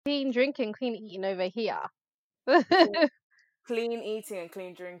Clean drinking, clean eating over here. Clean eating and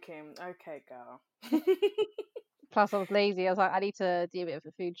clean drinking. Okay, girl. Plus, I was lazy. I was like, I need to do a bit of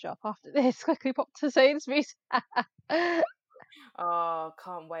a food shop after this. Quickly pop to Sainsbury's. Oh,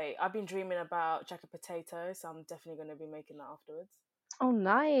 can't wait. I've been dreaming about jacket potato, so I'm definitely going to be making that afterwards. Oh,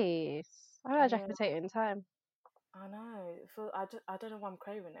 nice. I haven't had jacket Yeah, potato in time. I know. I don't know why I'm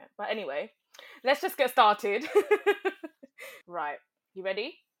craving it. But anyway, let's just get started. Right. You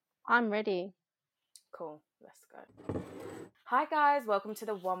ready? I'm ready. Cool. Let's go. Hi, guys. Welcome to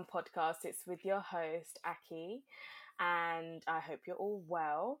the One Podcast. It's with your host, Aki, and I hope you're all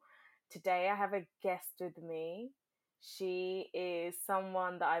well. Today, I have a guest with me. She is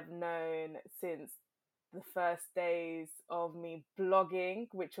someone that I've known since the first days of me blogging,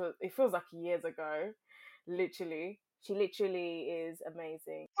 which was, it feels like years ago, literally. She literally is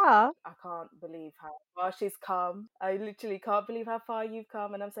amazing. Ah, I can't believe how far she's come. I literally can't believe how far you've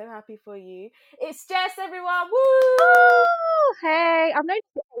come, and I'm so happy for you. It's Jess, everyone! Woo! oh, hey. I've known you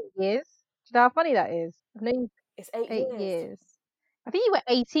for 8 years. Do you know how funny that is? I've known you It's for 8 eight years. years. I think you were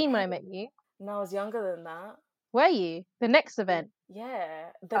 18 when I Hey, met you. no, I was younger than that. Were you? The next event.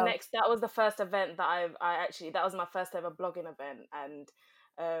 Yeah, Oh, that was the first event that I actually, that was my first ever blogging event, and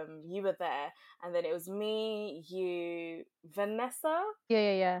you were there, and then it was me, you, Vanessa, yeah,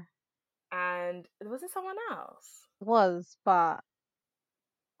 yeah, yeah. and was it someone else? Was, but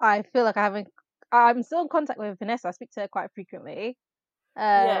I feel like I haven't. I'm still in contact with Vanessa. I speak to her quite frequently.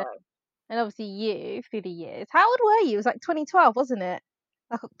 Yeah, Uh, and obviously you through the years. How old were you? It was like 2012, wasn't it?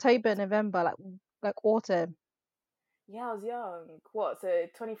 Like October, November, like autumn. yeah, I was young. What? So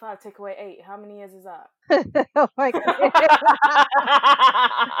 25 take away 8. How many years is that? Oh my god.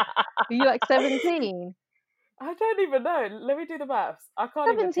 Were you like 17? I don't even know. Let me do the maths. I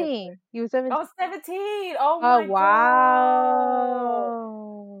can't even take away. 17. You were 17. I was 17. Oh Oh my god.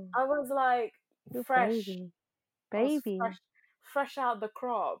 wow. I was like You're fresh. baby. I was Baby. fresh out the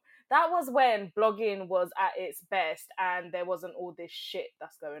crop. That was when blogging was at its best and there wasn't all this shit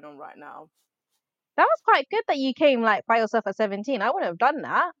that's going on right now. That was quite good that you came like by yourself at 17. I wouldn't have done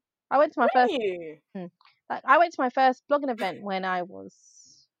that. I went to my first Wouldn't you? I went to my first blogging event when I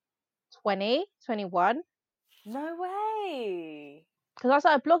was 20, 21. No way. Because I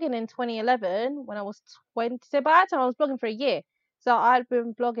started blogging in 2011 when I was 20. So by that time, I was blogging for a year. So I'd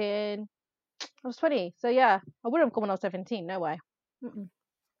been blogging, I was 20. So yeah, I wouldn't have come when I was 17. No way. Mm-mm.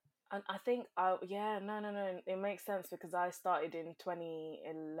 And I think, yeah, no. It makes sense because I started in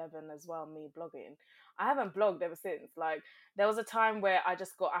 2011 as well, me blogging. I haven't blogged ever since. Like, there was a time where I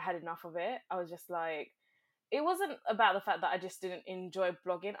had enough of it. I was just like, it wasn't about the fact that I just didn't enjoy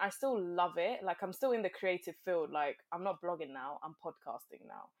blogging. I still love it. Like, I'm still in the creative field. Like, I'm not blogging now, I'm podcasting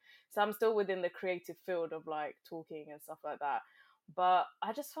now. So I'm still within the creative field of like talking and stuff like that. But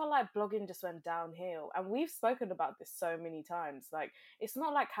I just felt like blogging just went downhill. And we've spoken about this so many times. Like, it's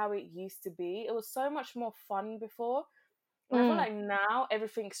not like how it used to be. It was so much more fun before. And I feel Mm. like now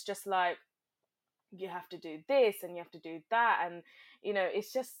everything's just like, you have to do this and you have to do that. And,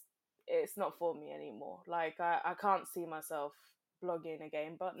 it's just, it's not for me anymore. Like, I can't see myself blogging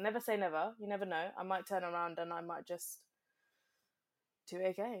again, but never say never. You never know. I might turn around and I might just do it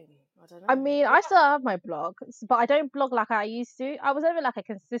again. I don't I know. mean, What I still have my blog, but I don't blog like I used to. I was never like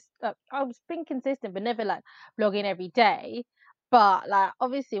a I was being consistent, but never like blogging every day. But like,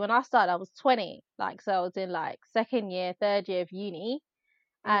 obviously, when I started, I was 20. Like, so I was in like second year, third year of uni,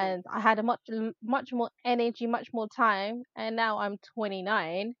 about? and I had a much more energy, much more time. And now I'm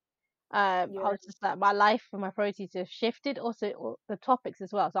 29. I Yeah, was just like my life and my priorities have shifted. Also, the topics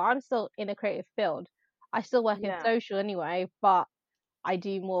as well. So I'm still in a creative field. I still work in yeah, social anyway, but I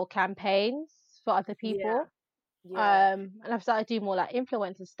do more campaigns for other yeah, people. yeah, And I've started doing more like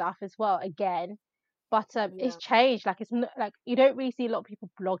influencer stuff as well again. But it's yeah, changed. Like it's not like you don't really see a lot of people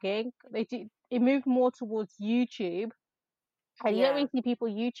blogging. They do. It moved more towards YouTube, and you don't yeah, really see people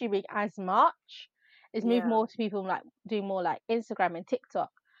YouTubing as much. It's moved yeah, more to people like doing more like Instagram and TikTok.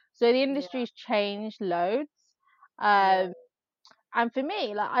 So the yeah, industry's changed loads. yeah, Um, and for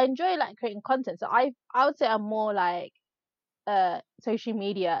me, like I enjoy like creating content. So I would say I'm more like social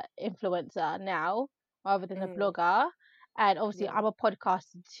media influencer now rather than a mm, blogger. And obviously, yeah, I'm a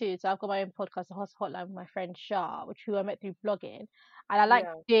podcaster too. So I've got my own podcast, the Hotline with my friend Shah, which who I met through blogging. And I like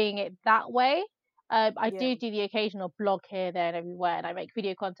yeah, doing it that way. I yeah, do the occasional blog here, there, and everywhere, and I make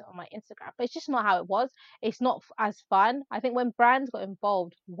video content on my Instagram. But it's just not how it was. It's not as fun. I think when brands got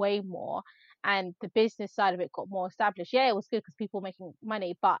involved way more and the business side of it got more established, yeah, it was good because people were making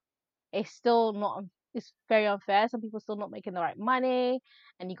money, but it's still not it's very unfair. Some people still not making the right money,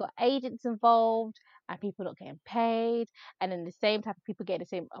 and you got agents involved, and people not getting paid, and then the same type of people get the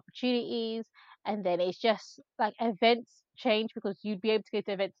same opportunities, and then it's just like events change because you'd be able to go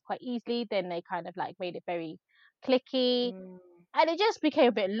to events quite easily. Then they kind of like made it very clicky, Mm, and it just became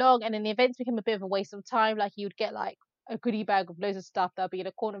a bit long, and then the events became a bit of a waste of time. Like you'd get like a goodie bag of loads of stuff that'll be in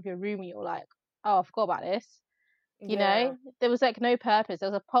a corner of your room, and you're like, oh, I forgot about this. You yeah, know, there was like no purpose.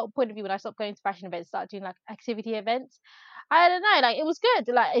 There was a point of view when I stopped going to fashion events, started doing like activity events. I don't know, like it was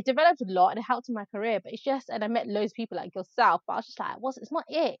good. Like it developed a lot and it helped in my career. But it's just, and I met loads of people like yourself. But I was just like, what's? It's not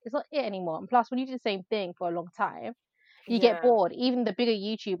it. It's not it anymore. And plus, when you do the same thing for a long time, you get yeah, bored. Even the bigger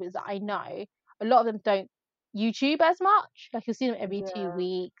YouTubers that I know, a lot of them don't YouTube as much. Like you'll see them every two yeah.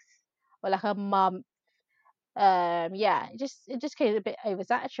 weeks or like a month. Yeah, it just came a bit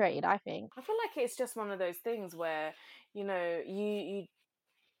oversaturated, I think. I feel like it's just one of those things where, you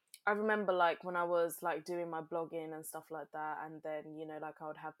I remember like when I was like doing my blogging and stuff like that, and then like I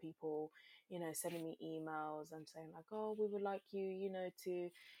would have people, sending me emails and saying like, oh, we would like you, to,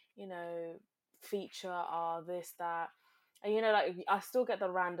 you know, feature our this that, and like I still get the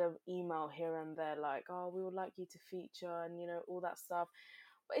random email here and there like, oh, we would like you to feature and all that stuff,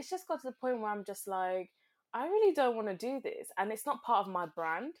 but it's just got to the point where I'm just like, I really don't want to do this, and it's not part of my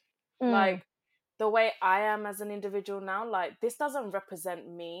brand, Mm, like the way I am as an individual now, like this doesn't represent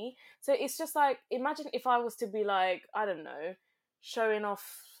me. So it's just like, imagine if I was to be like, I don't know, showing off,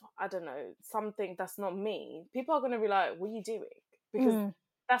 I don't know, something that's not me. People are going to be like, what are you doing? Because mm.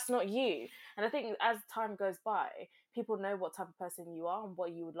 that's not you. And I think as time goes by, people know what type of person you are and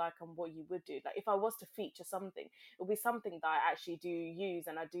what you would like and what you would do. Like if I was to feature something, it would be something that I actually do use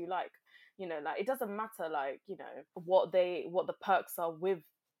and I do like. Like it doesn't matter like, what the perks are with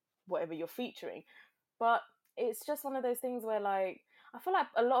whatever you're featuring, but it's just one of those things where like I feel like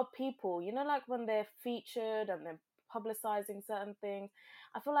a lot of people, like when they're featured and they're publicizing certain things,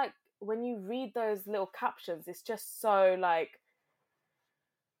 I feel like when you read those little captions, it's just so like,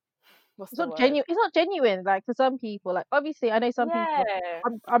 what's the word? It's not genuine, like, for some people. Like, obviously, I know some people Yeah,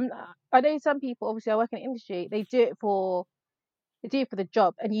 I know some people, obviously, I work in the industry, they do it for the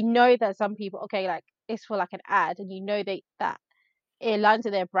job, and you know that some people, okay, like, it's for, like, an ad, and you know that it aligns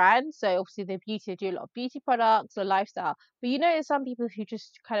with their brand, so obviously their beauty, they do a lot of beauty products or lifestyle, but you know there's some people who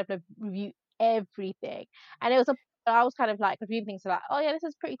just kind of, like, review everything, and it was a I was kind of, like, reviewing things like, "Oh, yeah, this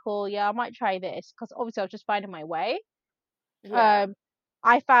is pretty cool, yeah, I might try this because obviously I was just finding my way. yeah, Um,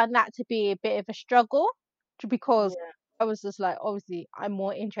 I found that to be a bit of a struggle because yeah, I was just like, obviously, I'm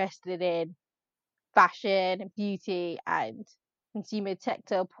more interested in fashion and beauty and consumer tech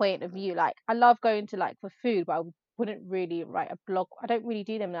to a point of view. Like, I love going to like for food, but I wouldn't really write a blog. I don't really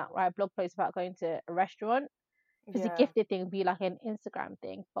do them that write a blog post about going to a restaurant because the yeah, gifted thing would be like an Instagram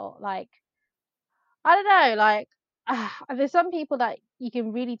thing. But like, I don't know, like. There's some people that you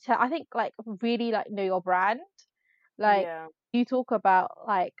can really tell. I think like really like know your brand. Like yeah, you talk about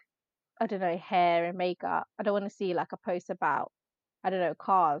like I don't know, hair and makeup. I don't want to see like a post about, I don't know,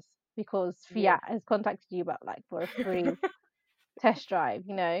 cars because yeah. Fiat has contacted you about like for a free test drive,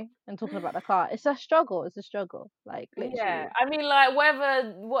 and talking about the car. It's a struggle. It's a struggle. Like Yeah, literally. I mean, like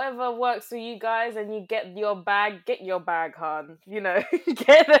whatever works for you guys, and you get your bag, hon.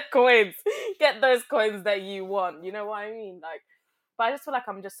 Get the coins, get those coins that you want. You know what I mean? Like, but I just feel like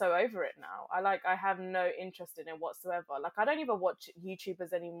I'm just so over it now. I have no interest in it whatsoever. Like, I don't even watch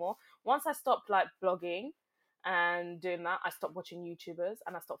YouTubers anymore. Once I stopped like blogging and doing that, I stopped watching YouTubers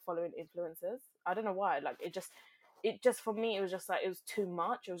and I stopped following influencers. I don't know why. Like, it just for me, it was just like it was too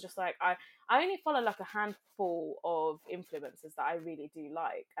much. It was just like I only follow like a handful of influencers that I really do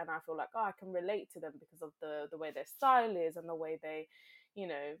like, and I feel like, oh, I can relate to them because of the way their style is and the way they, you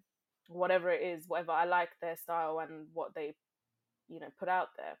know, whatever it is, whatever I like their style and what they put out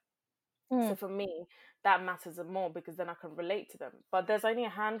there. Mm. So for me, that matters more because then I can relate to them. But there's only a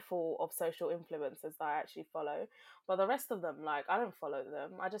handful of social influencers that I actually follow, but the rest of them, like, I don't follow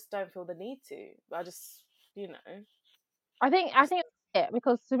them. I just don't feel the need to. I just, you know, just I think that's it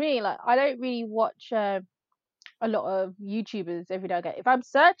because to me, like I don't really watch a lot of YouTubers every day. If I'm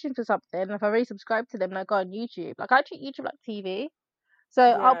searching for something, if I really subscribe to them and I go on YouTube, like I treat YouTube like TV. So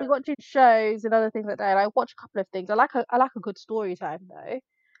I'll yeah, be watching shows and other things like that, and I watch a couple of things. I like a good story time though,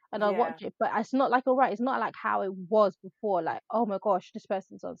 and I'll yeah, watch it. But it's not like alright. It's not like how it was before. Like oh my gosh, this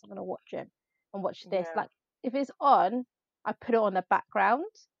person's on, so I'm gonna watch it and watch this. yeah, Like if it's on, I put it on the background.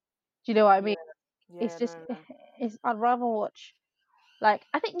 Do you know what I mean? yeah, It's yeah. just No, no. it's I'd rather watch. Like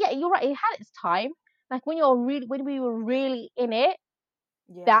I think yeah, you're right. It had its time. Like when we were really in it,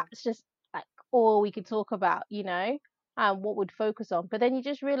 Yeah, that's just like all we could talk about. and what would focus on. But then you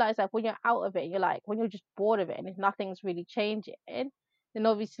just realize like when you're out of it, you're like when you're just bored of it, and if nothing's really changing, then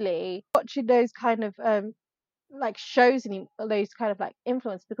obviously watching those kind of like shows and those kind of like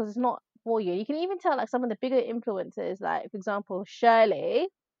influence because it's not for you. You can even tell like some of the bigger influencers, like for example Shirley,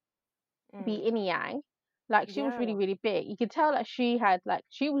 be Mm. in Yang. Like she was Yeah, really, really big. You could tell that she had like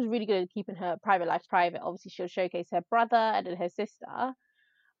she was really good at keeping her private life private. Obviously, she'll showcase her brother and then her sister,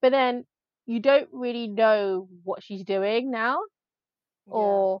 but then you don't really know what she's doing now. yeah,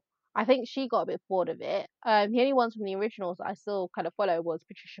 Or I think she got a bit bored of it. The only ones from the originals that I still kind of follow was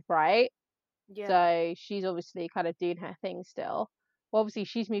Patricia Bright. yeah, So she's obviously kind of doing her thing still. Well, obviously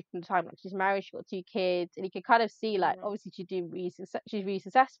she's moved from the time like she's married, she's got two kids, and you can kind of see like yeah, obviously she's really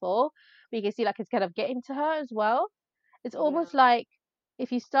successful, but you can see like it's kind of getting to her as well. It's yeah. almost like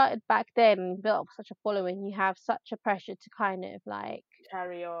if you started back then and built up such a following, you have such a pressure to kind of like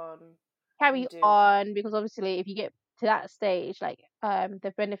Carry on carry and do. on because obviously if you get to that stage, like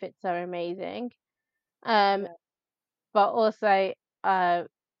the benefits are amazing. Um, Yeah, but also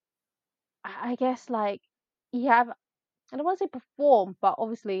I guess like you have I don't want to say perform, but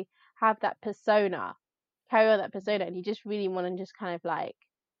obviously have that persona, carry on that persona, and you just really want to just kind of like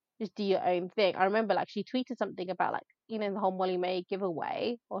just do your own thing. I remember like she tweeted something about like the whole Molly May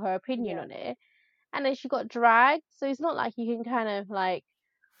giveaway or her opinion yeah. on it, and then she got dragged. So it's not like you can kind of like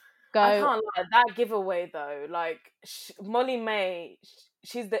I go can't lie. That giveaway though, like Molly May,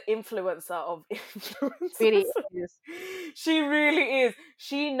 she's the influencer of really influencers. is. She really is.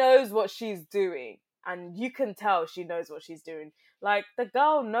 She knows what she's doing, and you can tell she knows what she's doing. Like the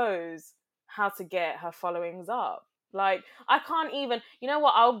girl knows how to get her followings up. Like I can't even. You know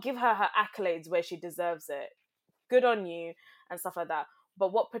what? I'll give her accolades where she deserves it. Good on you and stuff like that.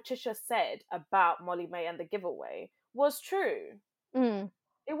 But what Patricia said about Molly May and the giveaway was true. Mm,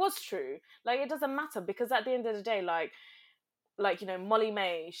 It was true. Like it doesn't matter because at the end of the day, Molly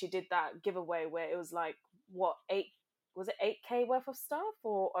May, she did that giveaway where it was like what 8K worth of stuff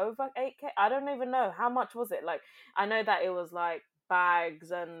or over 8K? I don't even know how much was it. Like I know that it was like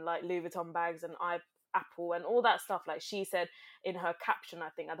bags and like Louis Vuitton bags and Apple and all that stuff. Like she said in her caption, I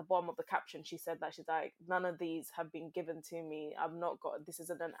think at the bottom of the caption, she said that she's like, none of these have been given to me. I've not got this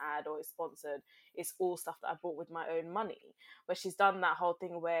isn't an ad or it's sponsored. It's all stuff that I bought with my own money. But she's done that whole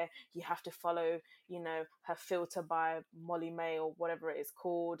thing where you have to follow her filter by Molly May or whatever it is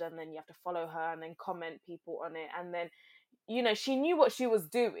called, and then you have to follow her and then comment people on it. And then, she knew what she was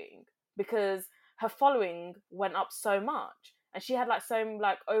doing because her following went up so much. And she had like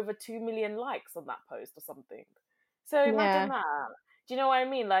like over 2 million likes on that post or something. So imagine yeah. that. Do you know what I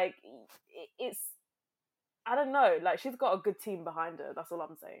mean? Like it's I don't know. Like she's got a good team behind her. That's all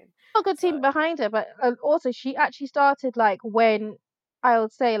I'm saying. A good So team behind her, but also she actually started like when I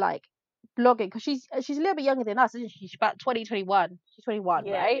would say like blogging because she's a little bit younger than us, isn't she? She's about 2021. She's 21,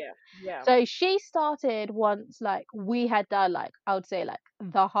 yeah, right? yeah, yeah, So she started once like we had done like I would say like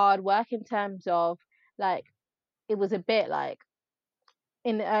the hard work in terms of like it was a bit like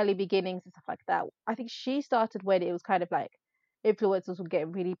in the early beginnings and stuff like that. I think she started when it was kind of like influencers were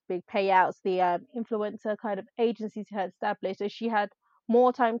getting really big payouts. The influencer kind of agencies had established, so she had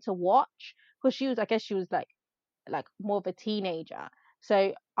more time to watch because she was, I guess, she was like more of a teenager.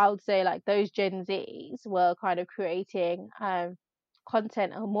 So I would say like those Gen Zs were kind of creating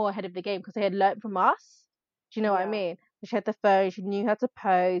content more ahead of the game because they had learned from us. Do you know what I yeah. mean? She had the phone, she knew how to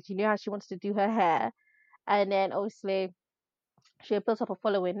pose, she knew how she wanted to do her hair, and then obviously she had built up a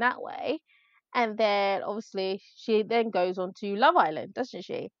following that way. And then obviously she then goes on to Love Island, doesn't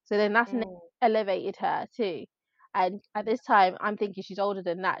she? So then that's Mm, elevated her too. And at this time, I'm thinking she's older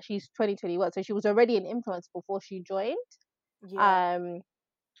than that. She's 2021, so she was already an influencer before she joined. yeah, Um,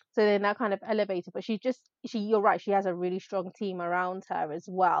 so then that kind of elevated. But you're right. She has a really strong team around her as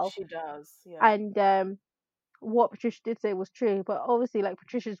well. she does. Yeah. And what Patricia did say was true. But obviously, like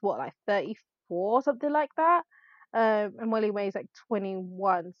Patricia's what, like 34, something like that. And Molly May's like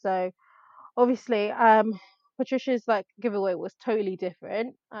 21. So obviously, Patricia's like giveaway was totally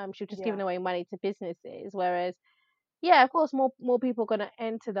different. She was just giving Yeah. away money to businesses, whereas yeah, of course, more people are gonna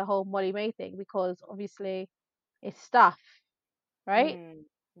enter the whole Molly May thing because obviously it's stuff, right? Mm,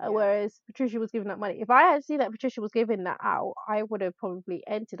 yeah. Whereas Patricia was giving that money. If I had seen that Patricia was giving that out, I would have probably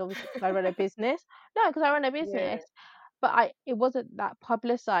entered, obviously, because I run a business. No, because I run a Yeah. business, but it wasn't that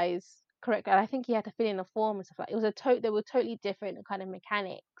publicized correct. And I think you had to fill in a form and stuff like. It was they were totally different kind of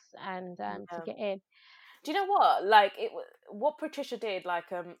mechanics and to Yeah. get in. Do you know what? Like what Patricia did. Like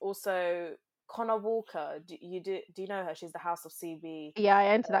also Connor Walker. Do you know her? She's the House of CB. Yeah, I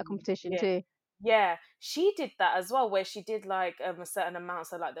entered that competition Yeah. too. Yeah, she did that as well, where she did like a certain amount.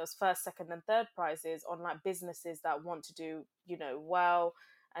 So like there was first, second, and third prizes on like businesses that want to do, well,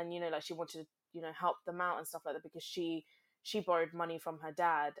 and like she wanted to, help them out and stuff like that, because she borrowed money from her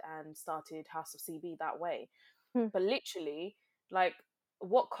dad and started House of CB that way. Hmm. But literally, like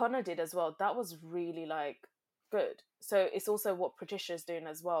what Connor did as well, that was really like good. So it's also what Patricia's doing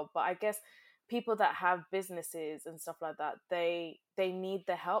as well. But I guess people that have businesses and stuff like that, they need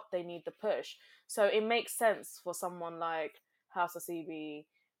the help, they need the push. So it makes sense for someone like House of CB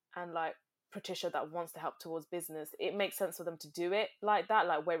and like Patricia that wants to help towards business. It makes sense for them to do it like that,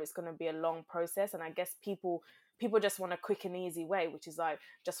 like where it's going to be a long process. And I guess people just want a quick and easy way, which is like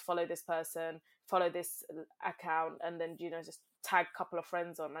just follow this person, follow this account, and then just tag a couple of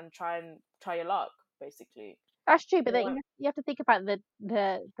friends on and try your luck, basically. That's true, but You know then what? you have to think about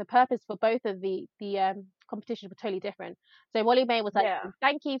the purpose for both of the competitions were totally different. So Molly May was like, Yeah,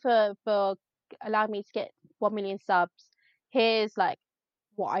 "Thank you for allowing me to get 1 million subs. Here's like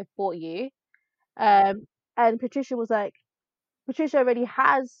what I bought you." mm, And Patricia was like, Patricia already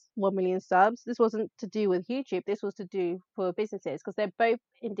has 1 million subs. This wasn't to do with YouTube. This was to do for businesses because they're both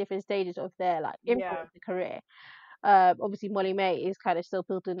in different stages of their like yeah, influencer career. Obviously Molly May is kind of still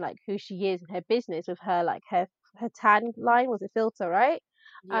building like who she is in her business with her like her tan line was a filter, right?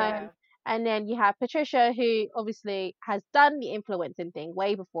 Um, yeah, and then you have Patricia who obviously has done the influencing thing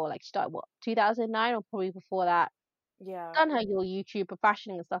way before, like she started what 2009 or probably before that, yeah, done her your YouTube for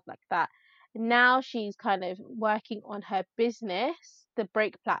fashion and stuff like that. Now she's kind of working on her business, the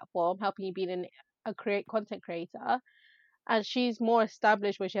Break platform, helping you be a create content creator. And she's more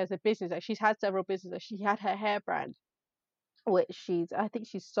established where she has a business. Like she's had several businesses. She had her hair brand, which I think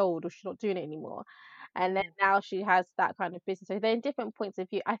she's sold or she's not doing it anymore. And then mm, now she has that kind of business. So they're in different points of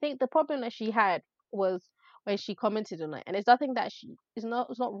view. I think the problem that she had was when she commented on it. And it's nothing that it's not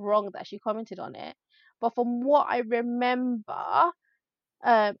wrong that she commented on it. But from what I remember,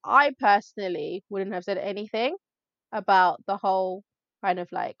 I personally wouldn't have said anything about the whole kind of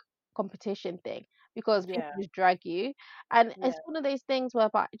like competition thing because people yeah, just drag you. And it's yeah, one of those things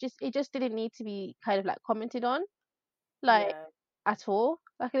whereby it just didn't need to be kind of like commented on. Like, yeah. at all.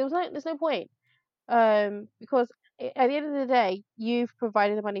 Like, there's no point. Because at the end of the day, you've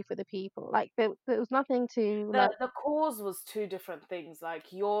provided the money for the people. Like, there was nothing to like, The cause was two different things.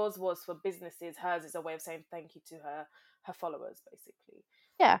 Like yours was for businesses, hers is a way of saying thank you to her followers, basically.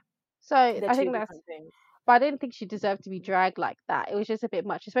 yeah. So They're I two think that's, different things. but I didn't think she deserved to be dragged like that. It was just a bit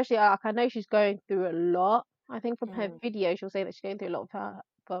much, especially like I know she's going through a lot. I think from her Mm, video, she was saying that she's going through a lot with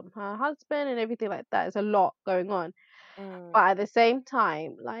from her husband and everything like that. There's a lot going on. mm, But at the same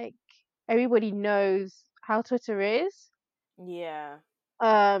time, like everybody knows how Twitter is. yeah,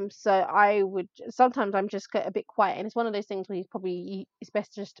 So I would sometimes I'm just get a bit quiet, and it's one of those things where it's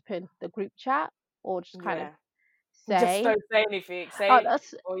best just to put in the group chat or just kind of yeah. Just say, don't say anything. "Oh, Say,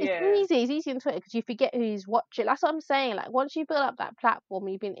 oh it's yeah, easy. It's easy on Twitter because you forget who's watching." That's what I'm saying. Like once you build up that platform,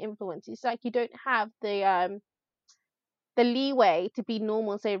 you've been influenced. It's like you don't have the leeway to be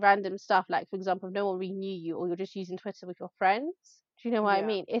normal, say random stuff. Like for example, if no one really knew you, or you're just using Twitter with your friends. Do you know what I yeah,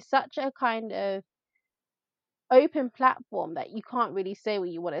 mean? It's such a kind of open platform that you can't really say what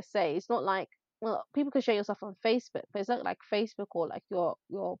you want to say. It's not like, well, people can share yourself on Facebook, but it's not like Facebook or like your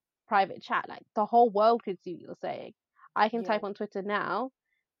private chat. Like the whole world could see what you're saying. I can yeah, type on Twitter now.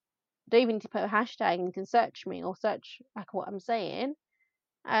 Don't even need to put a hashtag and you can search me or search like what I'm saying,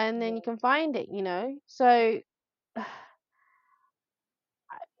 and then you yeah, can find it. So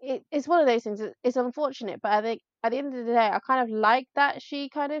it's one of those things. It's unfortunate, but I think at the end of the day, I kind of like that she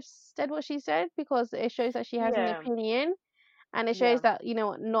kind of said what she said because it shows that she has an yeah, opinion. And it shows yeah.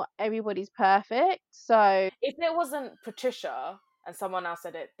 that, not everybody's perfect. So, If it wasn't Patricia and someone else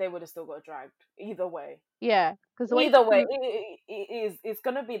said it, they would have still got dragged. Either way, yeah, because the way either way, people, it's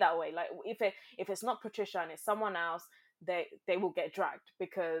gonna be that way. Like if it's not Patricia and it's someone else, they will get dragged,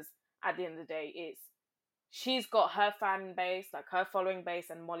 because at the end of the day, she's got her fan base, like her following base,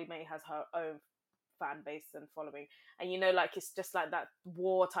 and Molly May has her own fan base and following. And like it's just like that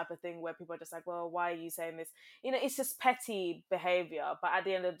war type of thing where people are just like, well, why are you saying this? It's just petty behavior. But at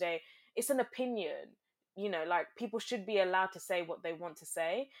the end of the day, it's an opinion. Like people should be allowed to say what they want to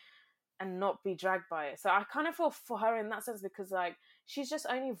say and not be dragged by it. So I kind of feel for her in that sense, because like she's just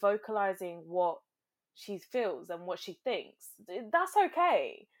only vocalizing what she feels and what she thinks. That's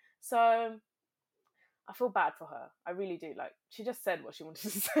okay. So I feel bad for her. I really do. Like she just said what she wanted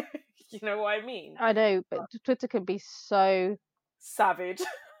to say. You know what I mean? I know, but Twitter can be so, Savage.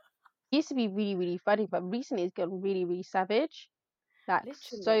 used to be really, really funny, but recently it's gotten really, really savage. Like,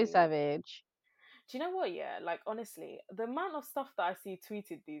 so Literally. savage. Do you know what? Yeah, like honestly, the amount of stuff that I see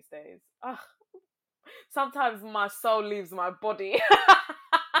tweeted these days. Ugh. Sometimes my soul leaves my body.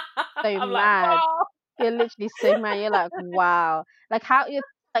 So I'm like, mad. wow. You're literally so mad. You're like, wow. Like how is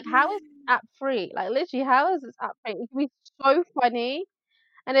this app free? Like literally, how is this app free? It can be so funny.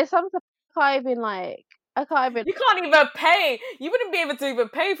 And there's some stuff I can't even like. I can't even. You can't even pay. You wouldn't be able to even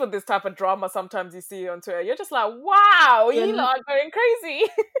pay for this type of drama sometimes you see on Twitter. You're just like, wow, You're you lot are going crazy.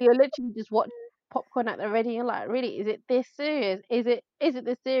 you're literally just watching popcorn at the ready. You're like, really? Is it this serious? Is it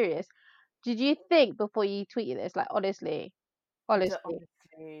this serious? Did you think before you tweeted this? Like honestly, honestly.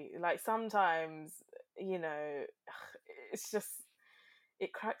 Honestly, like sometimes, you know, it's just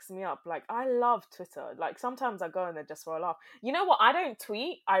it cracks me up. Like I love Twitter. Like sometimes I go in there just for a laugh. You know what? I don't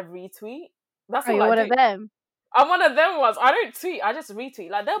tweet. I retweet. That's Oh, all you're I one of do. them. I'm one of them ones. I don't tweet. I just retweet.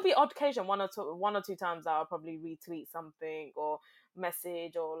 Like there'll be odd occasion, one or two times that I'll probably retweet something or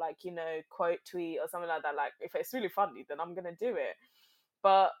message or like quote tweet or something like that. Like if it's really funny, then I'm gonna do it.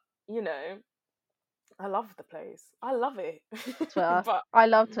 But you know, I love the place. I love it. Twitter. But I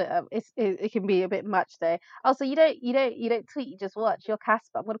love Twitter. It can be a bit much though. Also, you don't tweet. You just watch. You're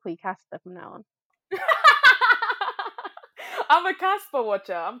Casper. I'm gonna call you Casper from now on. I'm a Casper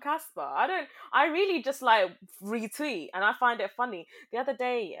watcher. I'm Casper. I don't. I really just like retweet, and I find it funny. The other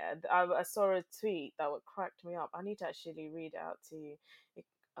day, yeah, I saw a tweet that would cracked me up. I need to actually read it out to you. It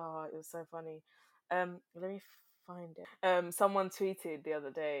was so funny. Let me find it. Someone tweeted the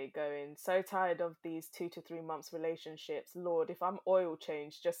other day, going, "So tired of these 2 to 3 months relationships. Lord, if I'm oil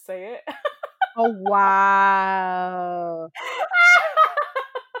change, just say it." Oh wow.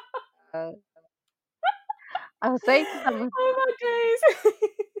 Uh, I was saying Oh my days.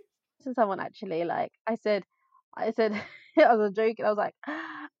 to someone actually, like I said, I was joking. I was like,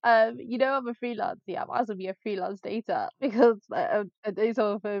 I'm a freelance. Yeah, I might as well be a freelance dater because I date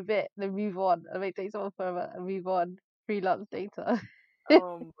someone for a bit, then move on. I may date someone for a move on. Freelance dater.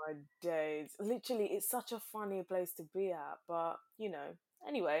 Oh my days. Literally, it's such a funny place to be at, but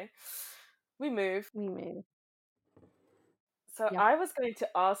anyway, we move. Me, me. So Yeah. I was going to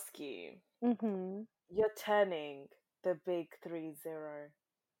ask you, Mhm. you're turning the big 30.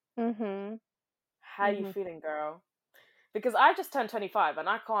 Mhm. How you Mhm. feeling, girl? Because I just turned 25 and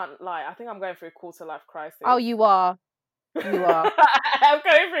I can't lie, I think I'm going through a quarter life Oh, crisis. you are. You are. I'm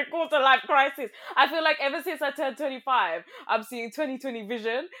going through a quarter life crisis. I feel like ever since I turned 25, I'm seeing 2020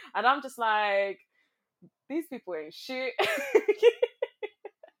 vision, and I'm just like, these people ain't shit.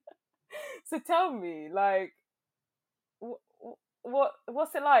 So tell me, like,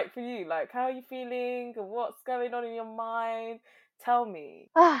 what's it like for you? Like, how are you feeling? What's going on in your mind? Tell me.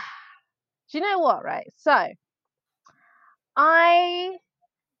 Ah, do you know what? Right. So I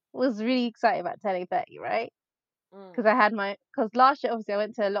was really excited about turning 30. Right. Because Mm, because last year obviously I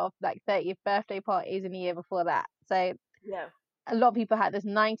went to a lot of like 30th birthday parties in the year before that. So yeah, a lot of people had this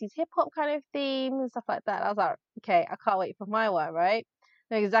 90s hip hop kind of theme and stuff like that. I was like, okay, I can't wait for my one, right?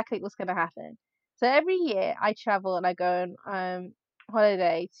 Know exactly what's gonna happen. So every year I travel and I go on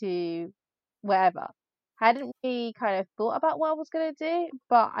holiday to wherever. I hadn't really kind of thought about what I was gonna do,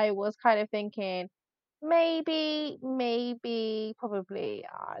 but I was kind of thinking maybe, probably,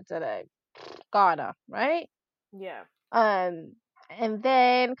 I don't know, Ghana, right? yeah, Um, and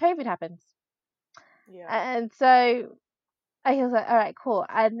then COVID happens. yeah, And so I was like, all right, cool.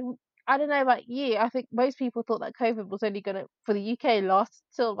 And I don't know about you. I think most people thought that COVID was only gonna for the UK last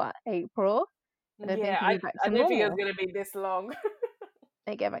till about April, and then things yeah. would I be back I to didn't think it was normal. gonna be this long.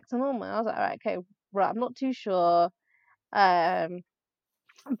 They get back to normal. I was like, all right, okay, right. I'm not too sure. Um,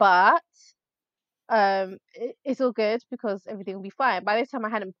 but it's all good because everything will be fine. By this time, I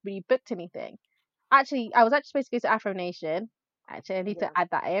hadn't really booked anything. Actually, I was actually supposed to go to Afro Nation. Actually, I need to Yeah, add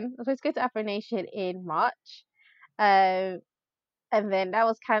that in. I was supposed to go to Afro Nation in March. Um, and then that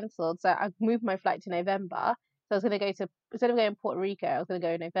was cancelled. So I moved my flight to November. So I was gonna go to instead of going to Puerto Rico, I was gonna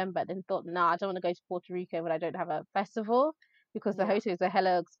go in November. Then thought, nah, I don't want to go to Puerto Rico when I don't have a festival because the yeah, hotels are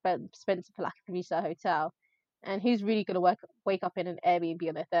hella expensive for like a 3-star hotel. And who's really gonna wake up in an Airbnb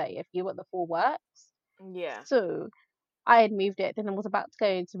on the 30th? You want the full works. yeah. So I had moved it, then I was about to go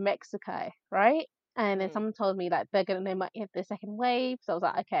into Mexico, right? And then Mm, someone told me like they might hit the second wave. So I was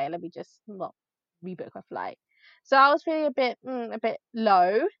like, okay, let me just not rebook my flight. So I was feeling a bit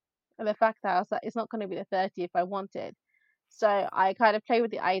low, and the fact that I was like, it's not going to be the 30th I wanted. So I kind of played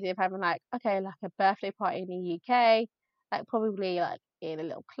with the idea of having like, okay, like a birthday party in the UK, like probably like in a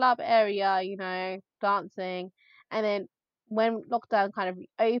little club area, dancing. And then when lockdown kind of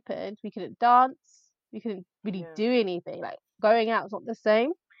reopened, we couldn't dance, we couldn't really yeah, do anything. Like going out was not the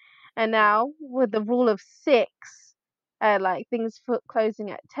same. And yeah, now with the rule of six and like things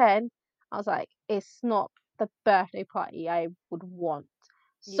closing at 10, I was like, it's not the birthday party I would want.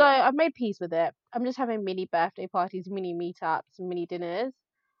 So Yeah. I've made peace with it. I'm just having mini birthday parties, mini meetups, mini dinners.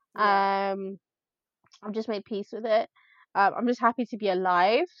 Yeah. Um, I've just made peace with it. I'm just happy to be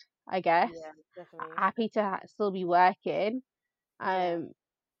alive, I guess. Yeah. Definitely. Happy to still be working. Yeah.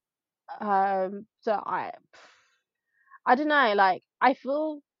 Um, so I don't know. Like I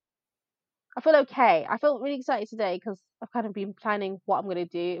feel okay. I feel really excited today because I've kind of been planning what I'm gonna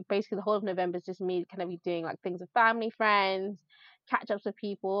do. Basically, the whole of November is just me kind of be doing like things with family, friends, catch ups with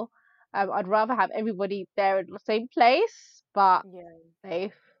people. I'd rather have everybody there at the same place, but Yeah.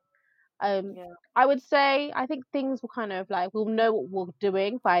 safe. Um, Yeah. I would say I think things will kind of like we'll know what we're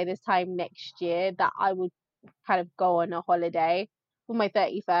doing by this time next year. That I would kind of go on a holiday for my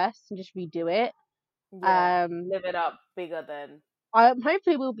 31st and just redo it. Yeah. Um, Live it up bigger than.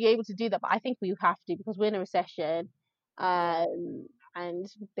 hopefully we'll be able to do that, but I think we have to because we're in a recession. Yeah. And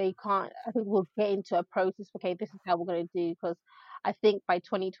they can't. I think we'll get into a process. Okay, this is how we're going to do because I think by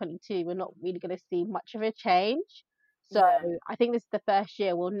 2022 we're not really going to see much of a change. So Yeah. I think this is the first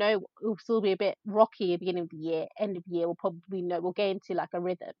year we'll know. It'll still be a bit rocky at the beginning of the year. End of the year we'll probably know. We'll get into like a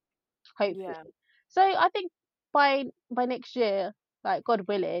rhythm hopefully. Yeah. So I think by next year, like God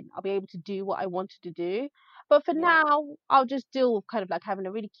willing, I'll be able to do what I wanted to do. But for Yeah. now, I'll just deal with kind of like having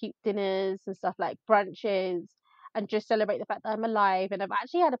a really cute dinners and stuff like brunches and just celebrate the fact that I'm alive and I've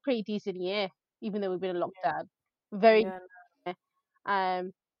actually had a pretty decent year, even though we've been in lockdown. Very Yeah.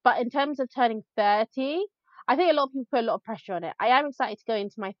 nice. But in terms of turning 30, I think a lot of people put a lot of pressure on it. I am excited to go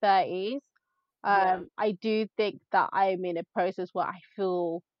into my 30s. Yeah. I do think that I'm in a process where I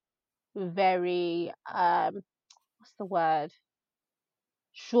feel very what's the word?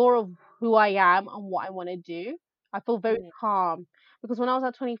 Sure of who I am and what I want to do. I feel very Mm. calm because when I was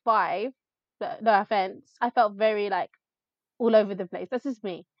at 25, no offense, I felt very like all over the place. This is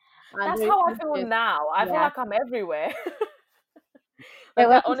me. And That's very how I feel anxious. now. I feel Yeah. like I'm everywhere. Yeah, Like I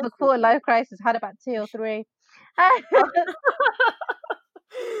welcome to the honestly. quarter life crisis. Had about two or three.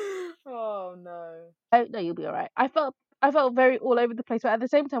 Oh no. Oh no, you'll be all right. I felt very all over the place, but at the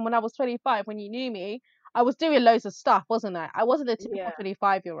same time, when I was 25, when you knew me, I was doing loads of stuff, wasn't I? I wasn't a typical Yeah.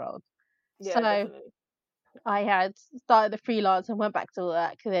 25-year-old. Yeah. So Definitely. I had started the freelance and went back to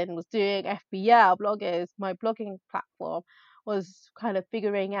work, and then was doing FBL bloggers. My blogging platform was kind of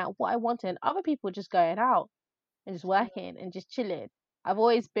figuring out what I wanted. Other people were just going out and just Yeah. working and just chilling. I've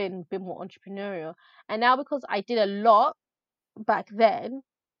always been more entrepreneurial, and now because I did a lot back then,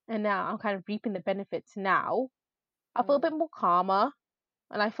 and now I'm kind of reaping the benefits now. I feel a Mm. bit more calmer,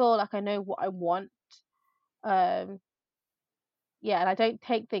 and I feel like I know what I want. Um, yeah, and I don't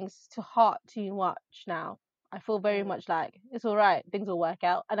take things to heart too much now. I feel very Mm. much like it's all right, things will work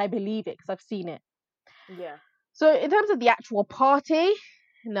out, and I believe it because I've seen it. Yeah. So in terms of the actual party,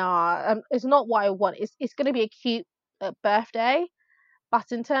 nah, it's not what I want. It's gonna be a cute birthday,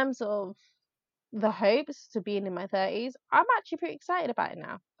 but in terms of the hopes to being in my 30s, I'm actually pretty excited about it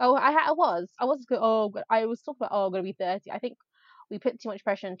now. Oh, I was good. Oh, good. I was talking about I'm gonna be 30. I think we put too much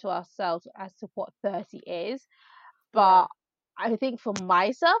pressure into ourselves as to what 30 is. Yeah. But I think for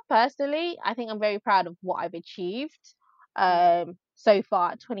myself personally, I think I'm very proud of what I've achieved Mm. so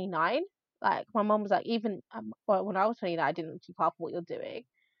far at 29. Like my mom was like, even well, when I was 29, I didn't keep up what you're doing.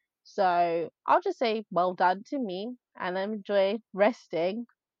 So I'll just say well done to me and then enjoy resting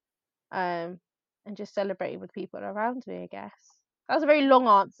um and just celebrating with people around me, I guess. That was a very long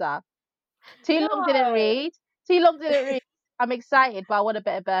answer. Too long didn't No. read. Too long didn't read. I'm excited, but I want a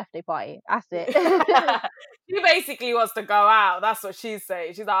better birthday party. That's it. She basically wants to go out. That's what she's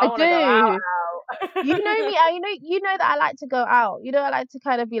saying. She's like, I I want to go out, do. You know out. me, you know that I like to go out. You know, I like to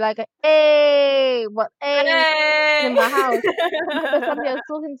kind of be like, hey, what, hey, in Hey. my house. I remember somebody I was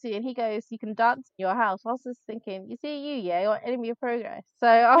talking to, and he goes, "You can dance in your house." I was just thinking, you see, yeah, you're enemy of progress. So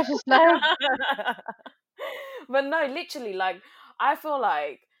I was just like, But no, literally, like, I feel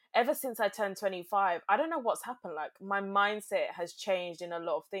like ever since I turned 25, I don't know what's happened. Like, my mindset has changed in a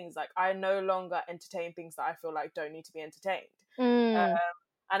lot of things. Like, I no longer entertain things that I feel like don't need to be entertained. mm,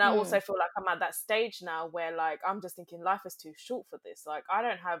 And I mm, also feel like I'm at that stage now where, like, I'm just thinking life is too short for this. Like, I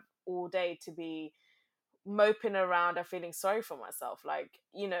don't have all day to be moping around and feeling sorry for myself. Like,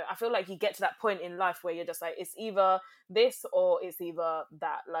 I feel like you get to that point in life where you're just like, it's either this or it's either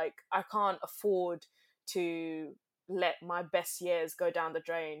that. Like, I can't afford to let my best years go down the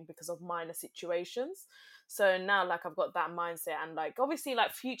drain because of minor situations. So now, like, I've got that mindset, and like obviously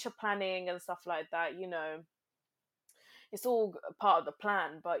like future planning and stuff like that, it's all part of the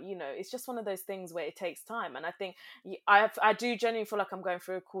plan. But it's just one of those things where it takes time, and I think I do genuinely feel like I'm going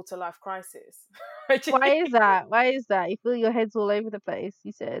through a quarter life crisis. Why is that? Why is that? You feel your head's all over the place,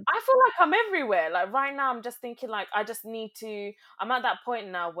 you said. I feel like I'm everywhere. Like right now, I'm just thinking like I just need to. I'm at that point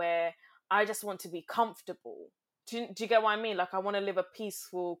now where I just want to be comfortable. Do you get what I mean? Like I want to live a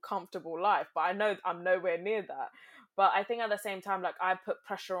peaceful, comfortable life, but I know I'm nowhere near that. But I think at the same time, like I put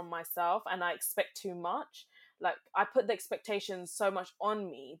pressure on myself and I expect too much. Like I put the expectations so much on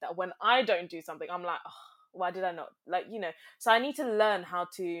me that when I don't do something, I'm like, oh, why did I not? Like So I need to learn how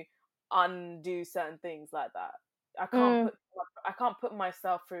to undo certain things like that. I can't Mm, put I can't put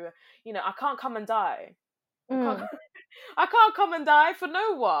myself through. I can't come and die. I can't. mm, I can't come and die for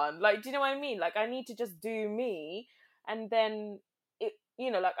no one. Like, do you know what I mean? Like, I need to just do me, and then it.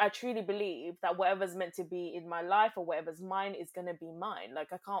 Like I truly believe that whatever's meant to be in my life or whatever's mine is gonna be mine.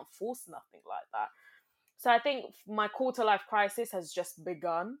 Like, I can't force nothing like that. So I think my quarter life crisis has just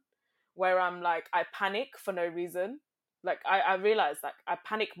begun, where I'm like, I panic for no reason. Like I realize like I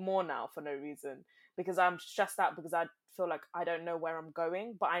panic more now for no reason because I'm stressed out because I feel like I don't know where I'm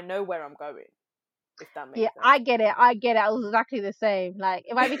going, but I know where I'm going, if that yeah, makes sense. I get it. I get it. I was exactly the same. Like,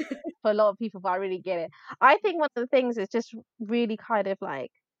 it might be for a lot of people, but I really get it. I think one of the things is just really kind of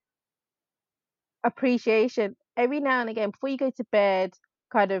like appreciation every now and again before you go to bed,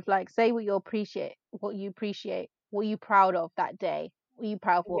 kind of like say what you proud of that day, what you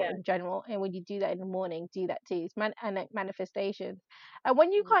proud for Yeah. in general, and when you do that in the morning, do that too. It's like manifestations, and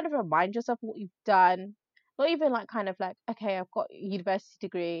when you Mm, kind of remind yourself what you've done, not even like kind of like, okay, I've got a university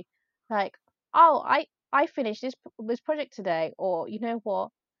degree, like, oh, I finished this project today, or you know what,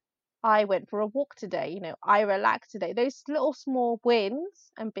 I went for a walk today, I relaxed today. Those little small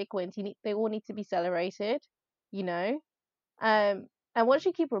wins and big wins, they all need to be celebrated, you know? And once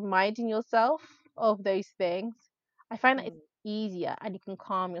you keep reminding yourself of those things, I find that it's mm. easier and you can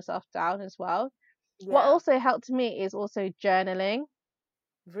calm yourself down as well. What Yeah. also helped me is also journaling.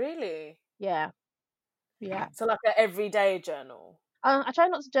 Really? Yeah, yeah. So like an everyday journal. I try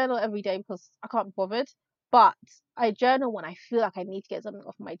not to journal every day because I can't be bothered, but I journal when I feel like I need to get something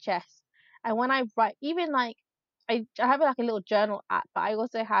off my chest. And when I write, even like I have like a little journal app, but I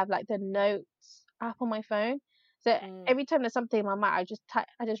also have like the notes app on my phone. So Mm, every time there's something in my mind, I just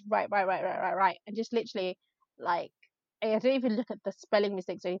write, and just literally like I don't even look at the spelling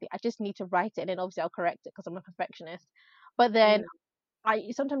mistakes or anything. I just need to write it, and then obviously I'll correct it because I'm a perfectionist. But then mm.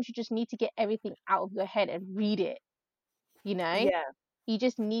 I sometimes you just need to get everything out of your head and read it, you know? Yeah. You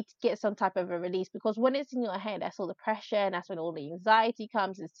just need to get some type of a release because when it's in your head, that's all the pressure and that's when all the anxiety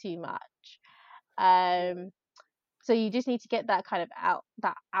comes. It's too much. Mm, Um, so you just need to get that out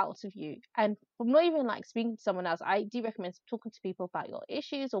of you. And from not even like speaking to someone else, I do recommend talking to people about your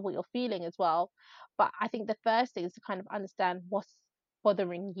issues or what you're feeling as well. But I think the first thing is to kind of understand what's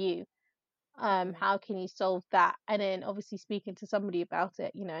bothering you, mm, how can you solve that, and then obviously speaking to somebody about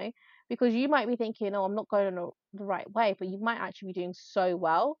it, because you might be thinking, oh, I'm not going the right way, but you might actually be doing so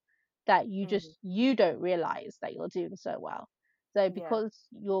well that mm. you don't realize that you're doing so well. So Yeah. because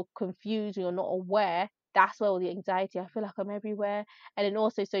you're confused, you're not aware, that's where all the anxiety, I feel like I'm everywhere. And then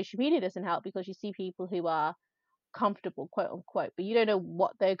also social media doesn't help because you see people who are comfortable, quote unquote, but you don't know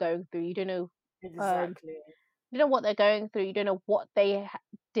what they're going through. Um Exactly. you don't know what they're going through. You don't know what they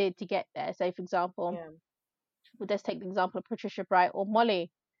did to get there. So, for example, Yeah. we'll just take the example of Patricia Bright or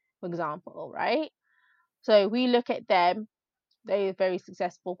Molly, for example, right? So we look at them, they're very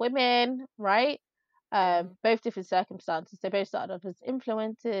successful women, right? Mm, Both different circumstances. They both started off as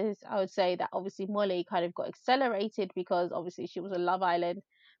influencers. I would say that obviously Molly kind of got accelerated because obviously she was on Love Island.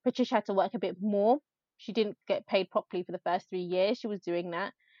 Patricia had to work a bit more. She didn't get paid properly for the first 3 years. She was doing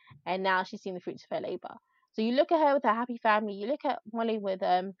that, and now she's seen the fruits of her labor. So you look at her with her happy family. You look at Molly with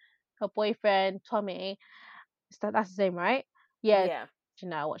her boyfriend Tommy. That's his name, right? Yeah, yeah. you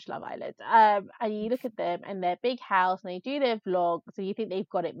know, I watch Love Island. And you look at them and their big house and they do their vlog, so you think they've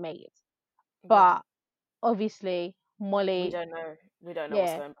got it made. Yeah. But obviously, We Molly, don't know. We don't know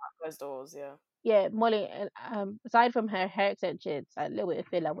what's yeah, going behind closed doors. Yeah. yeah, Molly. Aside from her hair extensions, a little bit of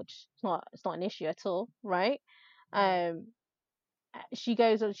filler, which it's not an issue at all, right? Mm, Um, she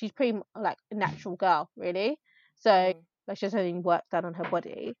goes on. She's pretty like a natural girl, really. So mm. like she has any work done on her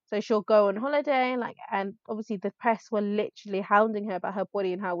body. So she'll go on holiday, and obviously the press were literally hounding her about her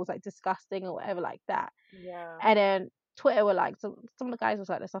body and how it was like disgusting or whatever like that. Yeah. And then Twitter were like, some of the guys was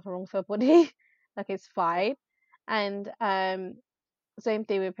like, there's nothing wrong with her body, like it's Yeah. fine. And same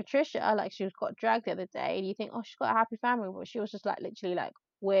thing with Patricia, like she was got dragged the other day, and you think, oh, she's got a happy family, but she was just like literally like,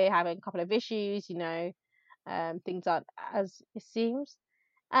 we're having a couple of issues, things aren't as it seems.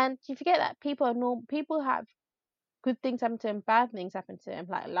 And you forget that people are normal. People have good things happen to him, bad things happen to him.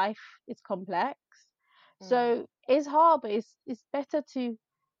 Like life is complex. Mm. So it's hard, but it's better to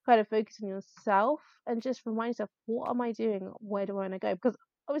kind of focus on yourself and just remind yourself, what am I doing? Where do I want to go? Because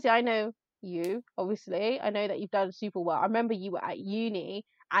obviously I know you, obviously. I know that you've done super well. I remember you were at uni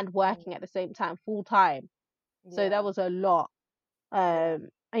and Mm. working at the same time, full time. So that Yeah. was a lot. Yeah.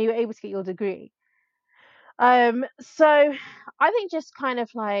 And you were able to get your degree. So I think just kind of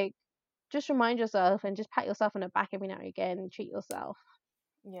like just remind yourself and just pat yourself on the back every now and again and treat yourself.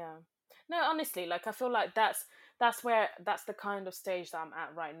 Yeah. No, honestly, like I feel like that's the kind of stage that I'm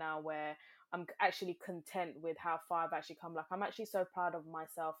at right now, where actually content with how far I've actually come. Like I'm actually so proud of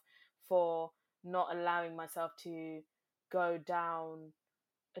myself for not allowing myself to go down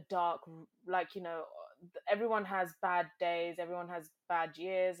a dark, like, everyone has bad days, everyone has bad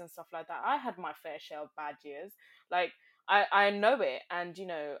years and stuff like that. I had my fair share of bad years. Like I know it, and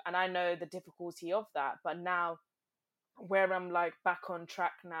and I know the difficulty of that, but now where I'm like back on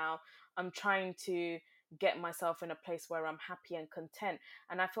track now. I'm trying to get myself in a place where I'm happy and content.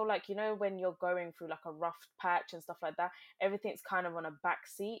 And I feel like, when you're going through like a rough patch and stuff like that, everything's kind of on a back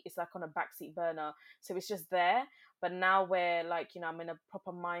seat. It's like on a backseat burner. So it's just there. But now where like, I'm in a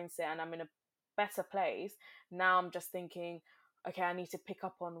proper mindset and I'm in a better place, now I'm just thinking, okay, I need to pick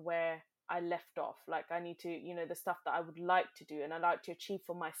up on where I left off. Like I need to, the stuff that I would like to do and I like to achieve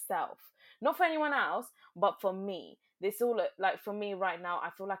for myself. Not for anyone else, but for me. This all like for me right now, I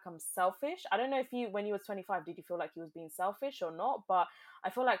feel like I'm selfish. I don't know if you, when you were 25, did you feel like you was being selfish or not? But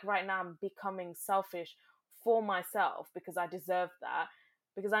I feel like right now I'm becoming selfish for myself because I deserve that,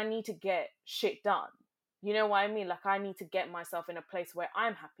 because I need to get shit done. You know what I mean? Like I need to get myself in a place where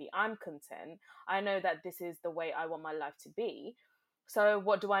I'm happy, I'm content. I know that this is the way I want my life to be. So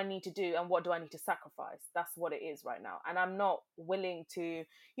what do I need to do and what do I need to sacrifice? That's what it is right now. And I'm not willing to,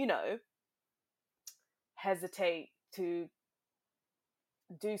 you know, hesitate to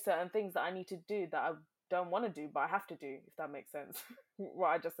do certain things that I need to do that I don't want to do, but I have to do, if that makes sense. What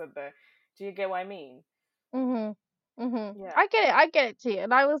I just said there. Do you get what I mean? Mhm. Mhm. Yeah. I get it. I get it too.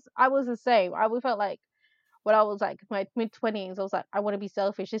 And I was the same. I would felt like when I was like my mid-20s, I was like, I want to be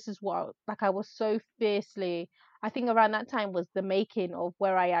selfish. This is what like I was so fiercely. I think around that time was the making of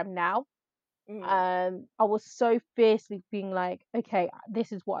where I am now. Mm. I was so fiercely being like, okay,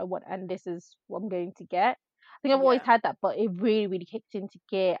 this is what I want and this is what I'm going to get. I think I've always Yeah. had that, but it really, really kicked into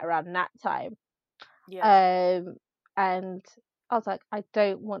gear around that time. Yeah. Um, and I was like, I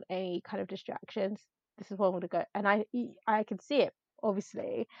don't want any kind of distractions. This is where I'm gonna go, and I can see it.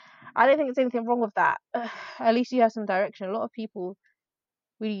 Obviously, I don't think there's anything wrong with that. At least you have some direction. A lot of people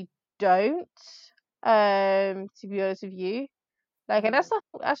really don't. To be honest with you, like, and Mm.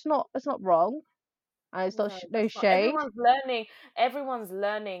 that's not wrong. And it's not No, no that's not. shade. Everyone's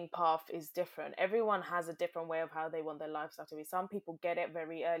learning path is different. Everyone has a different way of how they want their lifestyle to be. Some people get it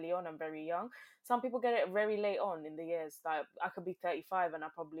very early on and very young. Some people get it very late on in the years. Like I could be 35 and I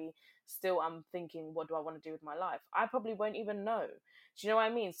probably still am thinking, what do I want to do with my life? I probably won't even know. Do you know what I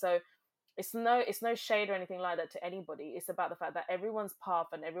mean? So it's no shade or anything like that to anybody. It's about the fact that everyone's path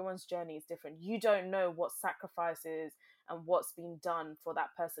and everyone's journey is different. You don't know what sacrifices and what's been done for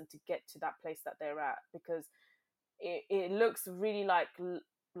that person to get to that place that they're at, because it looks really like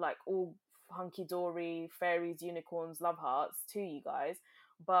all hunky dory fairies, unicorns, love hearts to you guys,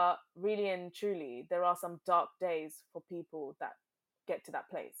 but really and truly there are some dark days for people that get to that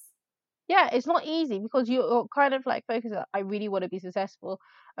place. Yeah, it's not easy because you're kind of like focused on, I really want to be successful.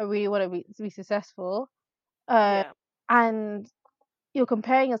 I really want to be successful. Uh, Yeah. and you're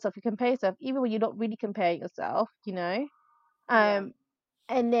comparing yourself. You compare yourself even when you're not really comparing yourself. Yeah. Um,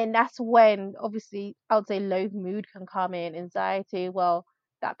 and then that's when obviously I would say low mood can come in, anxiety. Well,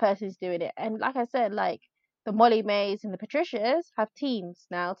 that person's doing it, and like I said, like the Molly Mays and the Patricias have teams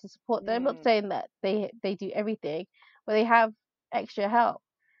now to support them. I'm not Mm. saying that they do everything, but they have extra help.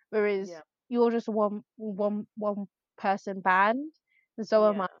 Whereas Yeah. you're just one person band, and so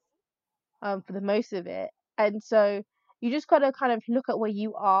am Yeah. I. For the most of it, and so you just gotta kind of look at where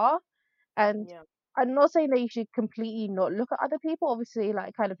you are. And Yeah. I'm not saying that you should completely not look at other people, obviously,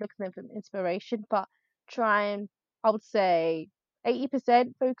 like kind of look at them for inspiration, but try and, I would say,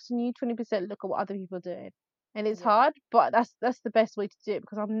 80% focus on you, 20% look at what other people are doing. And it's Yeah. hard, but that's the best way to do it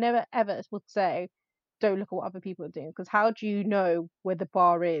because I've never ever would say don't look at what other people are doing because how do you know where the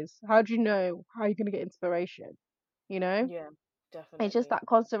bar is? How do you know how you're gonna get inspiration? You know? Yeah. It's just Definitely. that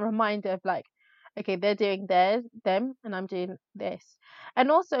constant reminder of like, okay, they're doing theirs, them, and I'm doing this. And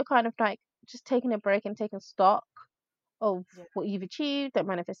also kind of like just taking a break and taking stock of Yeah. what you've achieved, that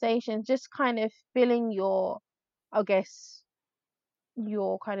manifestation, just kind of filling I guess,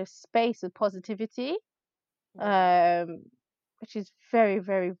 your kind of space with positivity. Yeah. um, which is very,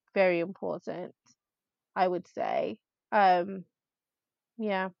 very, very important, I would say. Um,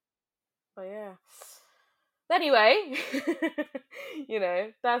 yeah. But yeah. Anyway,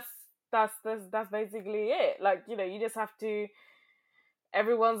 that's basically it. Like, you just have to.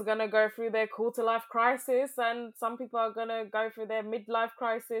 Everyone's gonna go through their quarter life crisis, and some people are gonna go through their midlife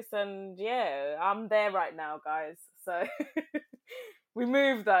crisis. And yeah, I'm there right now, guys. So we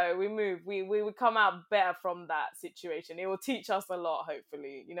move though. We move. We come out better from that situation. It will teach us a lot,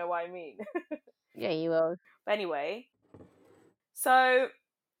 hopefully. You know what I mean? Yeah, you will. But anyway, so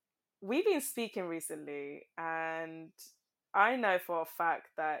we've been speaking recently, and I know for a fact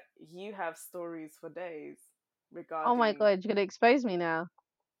that you have stories for days Oh my regarding. God, you're gonna expose me now.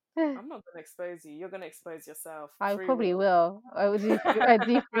 I'm not going to expose you. You're going to expose yourself. I Free probably will. will. I would do. I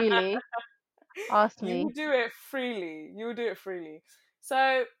do freely. Ask You me. will do it freely. You will do it freely.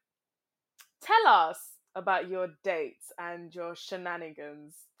 So tell us about your dates and your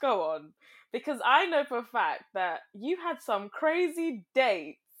shenanigans. Go on. Because I know for a fact that you had some crazy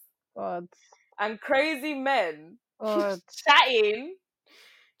dates God, and crazy men God. chatting,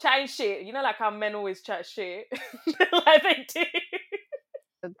 chatting shit. You know, like how men always chat shit, like they do.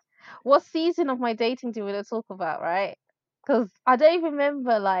 What season of my dating do we want to talk about, right? Because I don't even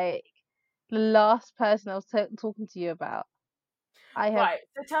remember like the last person I was talking to you about. I have. Right.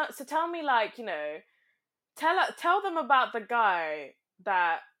 So tell me, like, tell them about the guy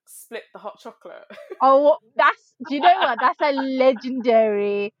that split the hot chocolate. Oh, that's. Do you know what? That's a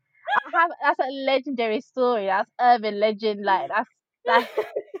legendary. I have. That's a legendary story. That's urban legend. Like that's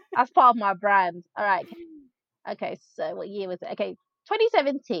that's part of my brand. All right. Okay. So what year was it? Okay,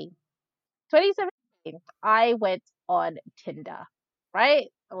 2017. 2017, I went on Tinder, right?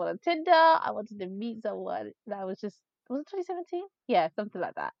 I went on Tinder. I wanted to meet someone. That was it 2017? Yeah, something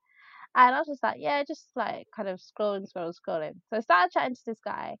like that. And I was just like, yeah, just like kind of scrolling. So I started chatting to this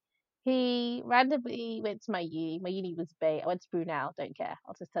guy. He randomly went to my uni. My uni was Bay. I went to Brunel. Don't care.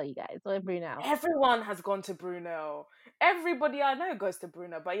 I'll just tell you guys. I went to Brunel. Everyone has gone to Brunel. Everybody I know goes to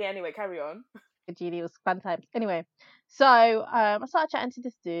Brunel. But yeah, anyway, carry on. Good uni. It was fun times. Anyway, so I started chatting to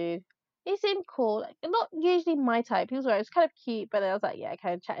this dude. He seemed cool. Like, not usually my type. He was kind of cute, but then I was like, yeah,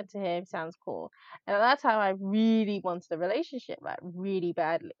 kind of chatting to him sounds cool. And at that time, I really wanted a relationship, like really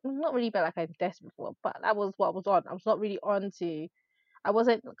badly. Not really bad, like I'm desperate for, but that was what I was on. I was not really on to. I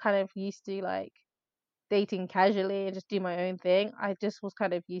wasn't kind of used to like dating casually and just do my own thing. I just was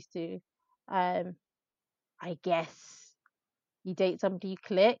kind of used to, um, I guess you date somebody, you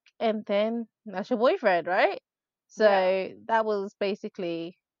click, and then that's your boyfriend, right? Yeah, So that was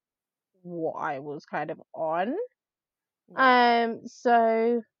basically what I was kind of on. yeah,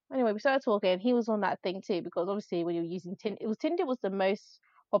 So anyway, we started talking. He was on that thing too because obviously when you're using Tinder, Tinder was the most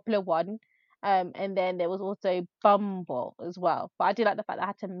popular one. And then there was also Bumble as well. But I do like the fact that I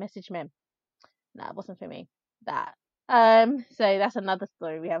had to message men. No, it wasn't for me. That. So that's another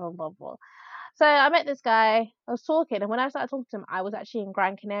story we have on Bumble. So I met this guy. I was talking, and when I started talking to him, I was actually in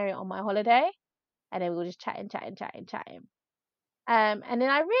Gran Canaria on my holiday, and then we were just chatting. And then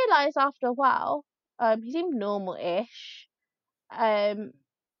I realized after a while, he seemed normal-ish. Um,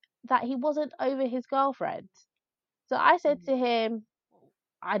 that he wasn't over his girlfriend. So I said mhm, to him,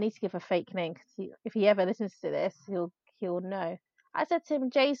 I need to give a fake name because if he ever listens to this, he'll know. I said to him,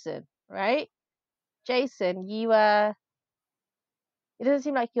 Jason, right? Jason, it doesn't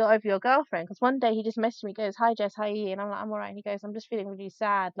seem like you're over your girlfriend because one day he just messaged me, goes, "Hi Jess, how are you?" And I'm like, "I'm alright." And he goes, "I'm just feeling really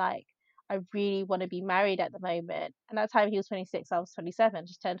sad. Like, I really want to be married at the moment." And that time he was 26, I was 27,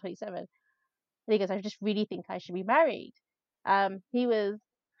 just turned 27. And he goes, "I just really think I should be married." He was,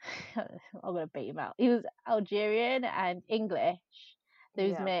 I'm gonna bait him out. He was Algerian and English, so he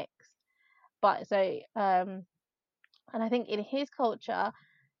was yeah, mixed. But and I think in his culture,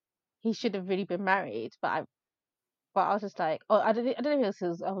 he should have really been married. But I was just like, oh, I don't know if it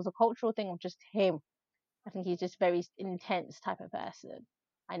was a cultural thing or just him. I think he's just very intense type of person.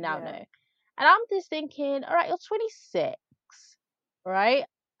 I now know. yeah, And I'm just thinking, all right, you're 26, right?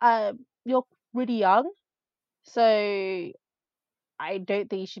 You're really young, so I don't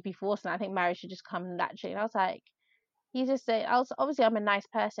think you should be forced. And I think marriage should just come naturally. And I was like, he just said, I was obviously I'm a nice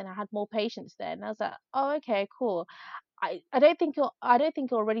person. I had more patience then. And I was like, oh, okay, cool. I don't think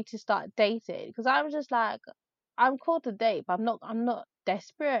you're ready to start dating because I was just like, I'm cool to date, but I'm not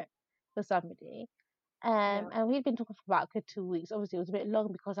desperate for somebody. yeah, And we'd been talking for about a good 2 weeks. Obviously, it was a bit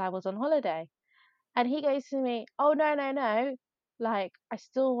long because I was on holiday. And he goes to me, "Oh no, no, no! Like I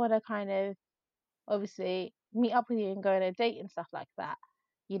still want to kind of obviously meet up with you and go on a date and stuff like that.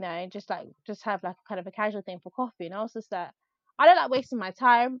 You know, just have like kind of a casual thing for coffee." And I was just like, I don't like wasting my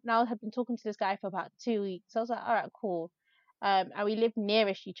time. Now I've been talking to this guy for about 2 weeks. So I was like, all right, cool. And we live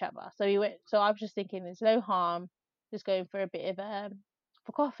nearish each other. So we went. So I was just thinking, there's no harm just going for a bit of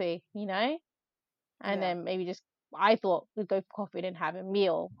for coffee, and Yeah. then maybe just I thought we'd go for coffee and then have a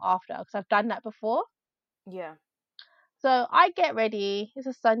meal after because I've done that before. Yeah. So I get ready. It's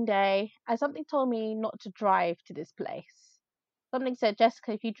a Sunday, and something told me not to drive to this place. Something said,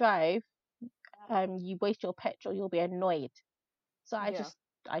 Jessica, if you drive, you waste your petrol, you'll be annoyed. So Yeah.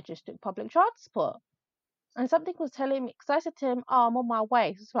 I just took public transport. And something was telling me, because I said to him, oh, I'm on my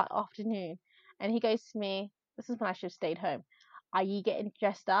way. It's like afternoon. And he goes to me, this is when I should have stayed home. Are you getting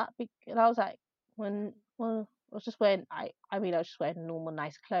dressed up? And I was like, well, I was just wearing, I was just wearing normal,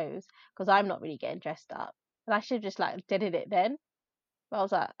 nice clothes because I'm not really getting dressed up. And I should have just like did it then. But I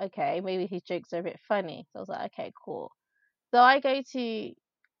was like, okay, maybe his jokes are a bit funny. So I was like, okay, cool. So I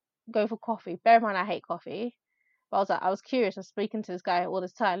go for coffee. Bear in mind, I hate coffee. But I was curious. I was speaking to this guy all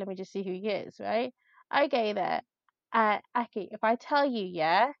this time. Let me just see who he is, right? I go there. Aki, if I tell you,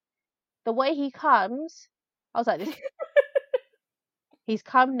 yeah, the way he comes, I was like, this. He's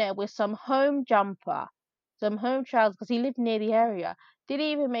come there with some home jumper, some home trousers, because he lived near the area. Didn't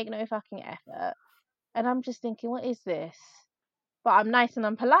even make no fucking effort. And I'm just thinking, what is this? But I'm nice and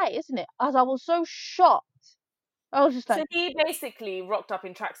I'm polite, isn't it? As I was so shocked. I was just So like, he basically rocked up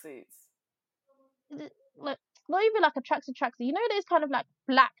in tracksuits. like not even like a tracksuit. Those kind of like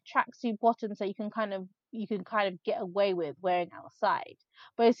black tracksuit bottoms that you can kind of get away with wearing outside.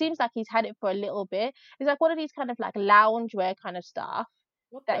 But it seems like he's had it for a little bit. It's like one of these kind of like lounge wear kind of stuff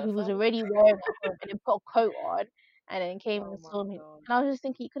What that the he was fuck? already wearing at home and then put a coat on and then came Oh and my saw me. god. And I was just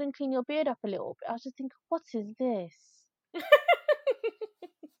thinking, you couldn't clean your beard up a little bit. I was just thinking, what is this?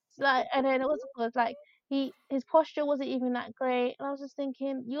 Like, and then it was like his posture wasn't even that great, and I was just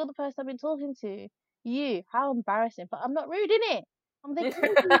thinking, you're the person I've been talking to. You, how embarrassing! But I'm not rude in it. I'm thinking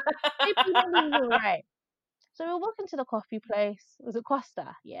maybe he's all right. So we're walking to the coffee place. Was it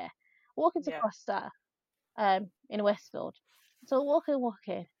Costa? Yeah, walking to Yeah. Costa, in Westfield. So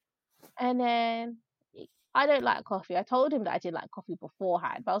walking, and then I don't like coffee. I told him that I didn't like coffee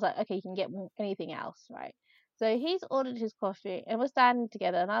beforehand, but I was like, okay, you can get anything else, right? So he's ordered his coffee, and we're standing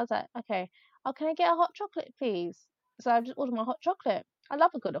together, and I was like, okay, oh, can I get a hot chocolate, please? So I've just ordered my hot chocolate. I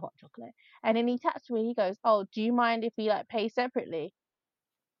love a good hot chocolate. And then he taps me, he goes, oh, do you mind if we like pay separately?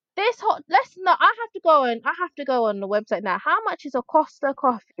 Let's not, I have to go on the website now. How much is a Costa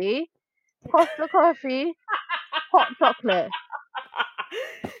coffee, hot chocolate?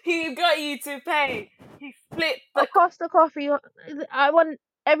 He got you to pay. He split A the. Costa coffee. I want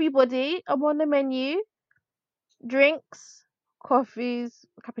everybody. I'm on the menu. Drinks, coffees,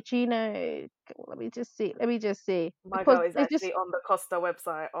 cappuccino. Let me just see. Let me just see. My Because girl is it's just actually on the Costa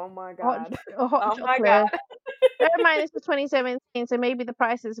website. Oh my hot, god. a hot Oh my chocolate. god. Bear in mind, this is 2017, so maybe the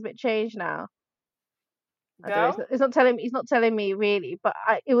price is a bit changed now. I don't know. Girl, It's not telling me. It's not telling me really, but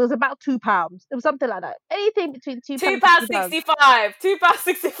it was about £2. It was something like that. Anything between two £2 to pound £3. 65. £2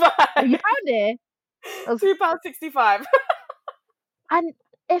 65. Have you found it? I was, £2 65. and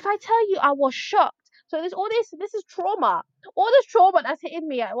if I tell you, I was shocked. So there's all this. This is trauma. All this trauma that's hitting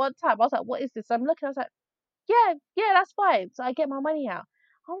me at one time. I was like, "What is this?" I'm looking. I was like, "Yeah, yeah, that's fine." So I get my money out.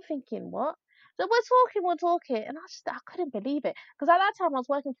 I'm thinking, "What?" So we're talking, and I couldn't believe it because at that time I was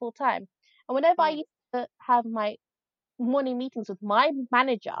working full time, and whenever I Mm, used to have my morning meetings with my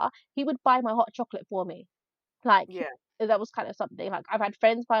manager, he would buy my hot chocolate for me. Like yeah. that was kind of something. Like I've had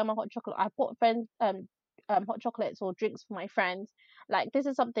friends buy my hot chocolate. I bought friends hot chocolates or drinks for my friends. Like this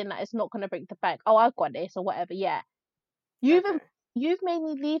is something that is not gonna break the bank. Oh, I've got this or whatever. Yeah, you've Okay. you've made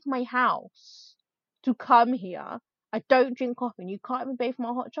me leave my house to come here. I don't drink coffee, and you can't even pay for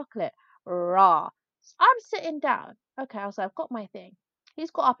my hot chocolate. Rah. So I'm sitting down. Okay, I was like, I've got my thing. He's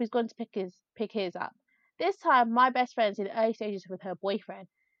got up. He's going to pick his up. This time, my best friend's in the early stages with her boyfriend.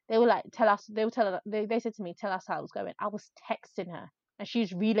 They were like, tell us. They were telling. They said to me, tell us how it was going. I was texting her, and she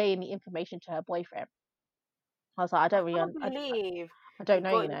was relaying the information to her boyfriend. I was like, I I don't really, can't believe I he don't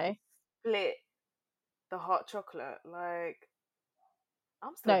know, got you to split the hot chocolate. Like,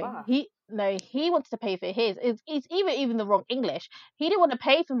 I'm still No, baff. he wanted to pay for his. It's even the wrong English. He didn't want to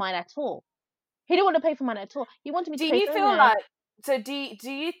pay for mine at all. He didn't want to pay for mine at all. He wanted me Do to pay you for feel him. like so do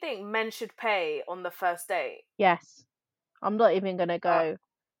you think men should pay on the first date? Yes, I'm not even gonna Uh, go.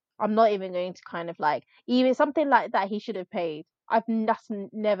 I'm not even going to kind of like even something like that. He should have paid. I've nothing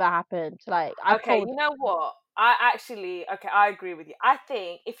never happened. Like I've okay, told, you know what? I actually okay, I agree with you. I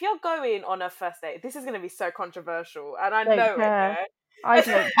think if you're going on a first date, this is going to be so controversial, and I don't know it. care. I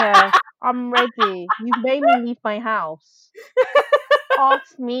Yeah. don't care. I'm ready. You've made me leave my house.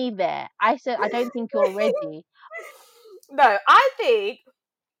 Ask me there. I said I don't think you're ready. No, I think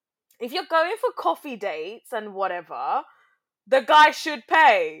if you're going for coffee dates and whatever, the guy should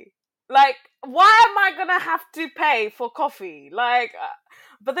pay. Like, why am I gonna have to pay for coffee? Like,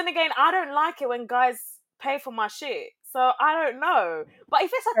 but then again, I don't like it when guys pay for my shit. So I don't know. But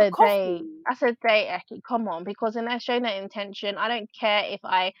if it's like a A date. coffee, I said date, Eki, come on, because in that showing that intention, I don't care if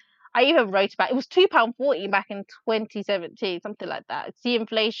I even wrote about it was £2.40 back in 2017, something like that. It's the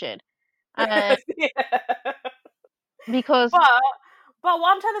inflation. Uh, yeah. because But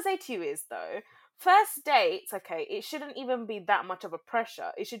what I'm trying to say to you is though, first dates, okay, it shouldn't even be that much of a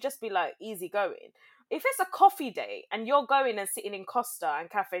pressure. It should just be like easy going. If it's a coffee date and you're going and sitting in Costa and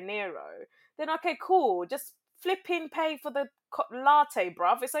Cafe Nero, then okay, cool. Just flipping pay for the latte,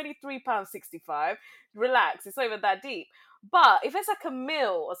 bruv. It's only £3.65. Relax, it's not even that deep. But if it's like a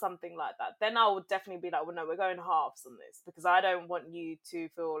meal or something like that, then I would definitely be like, well, no, we're going halves on this because I don't want you to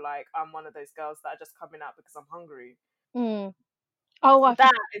feel like I'm one of those girls that are just coming out because I'm hungry. mm, oh, I've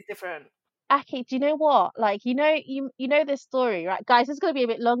That just is different. Aki, do you know what? Like, you know this story, right? Guys, it's gonna be a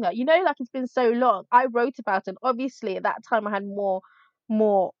bit longer. You know, like it's been so long. I wrote about it. Obviously, at that time, I had more.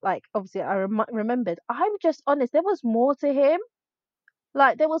 Like, obviously, remembered. I'm just honest. There was more to him.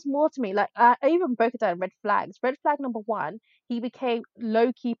 Like, there was more to me. Like, I even broke it down. Red flags. Red flag number one. He became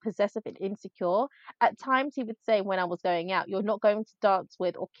low key possessive and insecure. At times, he would say when I was going out, "You're not going to dance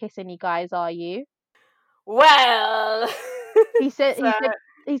with or kiss any guys, are you?" Well, He said so, he said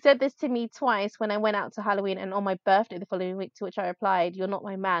he said this to me twice when I went out to Halloween and on my birthday the following week, to which I replied, "You're not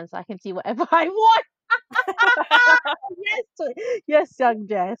my man, so I can see whatever I want." Yes, yes, young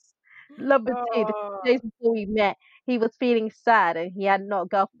Jess. Number two, the oh, days before we met, he was feeling sad and he had not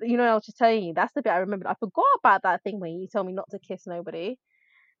girl. You know, I was just telling you that's the bit I remembered. I forgot about that thing when you told me not to kiss nobody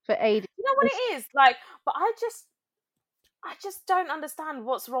for ages. you know what it is like. But I just don't understand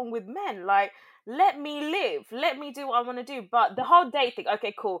what's wrong with men. Like, let me live, let me do what I want to do. But the whole date thing,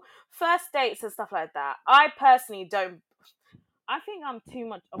 okay, cool. First dates and stuff like that. I personally don't. I think I'm too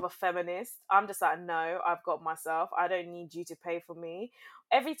much of a feminist. I'm just like, no, I've got myself. I don't need you to pay for me.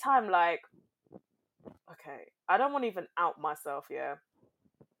 Every time, like, okay, I don't want to even out myself, yeah.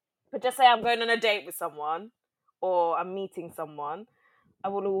 But just say I'm going on a date with someone or I'm meeting someone, I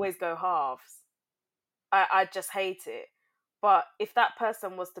will always go halves. I just hate it. But if that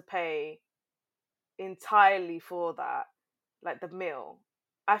person was to pay entirely for that, like the meal,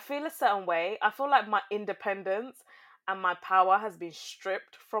 I feel a certain way. I feel like my independence and my power has been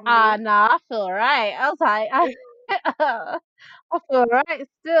stripped from Ah, me. nah, I feel right. I was like, I feel right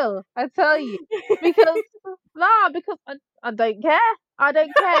still. I tell you, because nah, because I don't care. I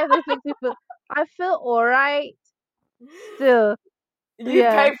don't care if this makes me feel. I feel all right still. You Yeah,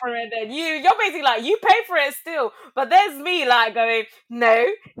 pay for it, then you're basically like you pay for it still. But there's me like going, no,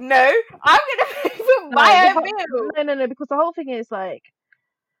 no, I'm gonna pay for no, my own meal. no, because the whole thing is like,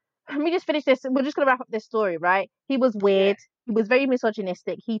 let me just finish this. We're just gonna wrap up this story, right? He was Yeah. weird. He was very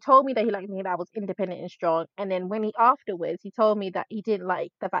misogynistic. He told me that he liked me that I was independent and strong. And then when he afterwards, he told me that he didn't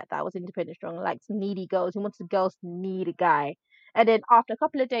like the fact that I was independent and strong. He likes needy girls. He wanted girls to need a guy. And then after a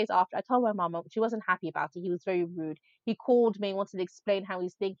couple of days after, I told my mum, she wasn't happy about it. He was very rude. He called me, wanted to explain how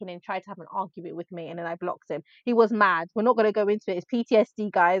he's thinking, and tried to have an argument with me. And then I blocked him. He was mad. We're not gonna go into it. It's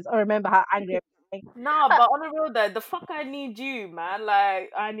PTSD, guys. I remember how angry I was. Nah, but on the real though, the fuck I need you, man.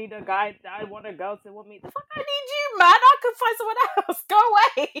 Like I need a guy. I want a girl to want me. The fuck I need you, man. I could find someone else. Go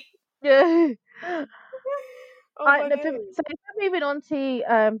away. Yeah. Oh I my no, days. so moving on to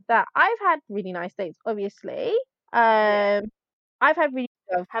that I've had really nice dates, obviously. Yeah. I've had really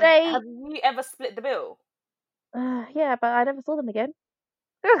good Have dates. you ever split the bill? Yeah, but I never saw them again.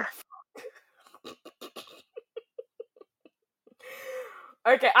 Ugh.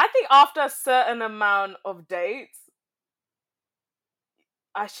 Okay, I think after a certain amount of dates,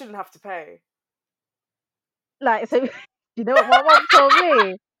 I shouldn't have to pay. Like, so, you know what my mom told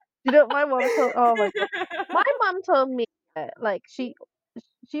me? You know what my mom told? Oh my god, my mom told me like she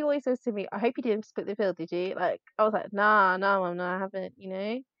always says to me, "I hope you didn't split the bill, did you?" Like, I was like, "Nah, nah, mom, no, I haven't," you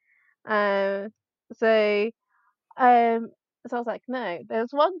know. Um, so Um, so I was like, no. There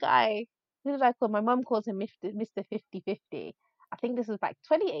was one guy, who did I call? My mum calls him Mr. 50/50. I think this was back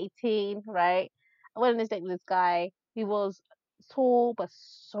 2018, right? I went on this date with this guy. He was tall but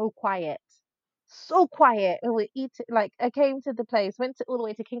so quiet. So quiet. And we eat like I came to the place, went all the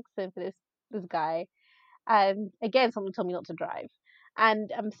way to Kingston for this guy. And again, someone told me not to drive.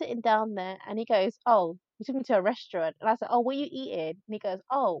 And I'm sitting down there and he goes, "Oh, you took me to a restaurant." And I said, "Oh, what are you eating?" And he goes,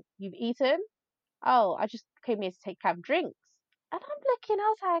 "Oh, you've eaten?" "Oh, I just came here to have drinks." And I'm looking, I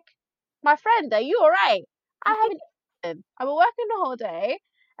was like, "My friend, are you all right? I haven't eaten. I've been working the whole day.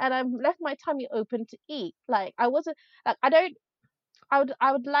 and I've left my tummy open to eat. Like I wasn't like I don't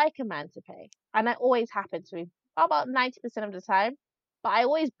I would like a man to pay, and that always happens to me about 90% of the time. But I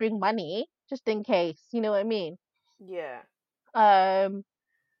always bring money just in case, you know what I mean? Yeah. Um,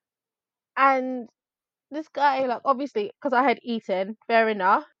 and this guy, like, obviously, because I had eaten, fair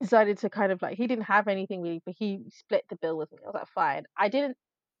enough, decided to kind of like, he didn't have anything really, but he split the bill with me. I was like, fine. I didn't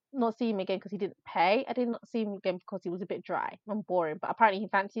not see him again because he didn't pay. I did not see him again because he was a bit dry and boring. But apparently he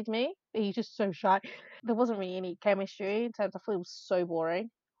fancied me. But he's just so shy. There wasn't really any chemistry in terms. I thought it was so boring.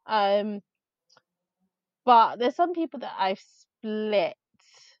 Um, but there's some people that I've split,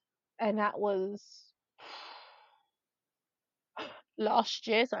 and that was last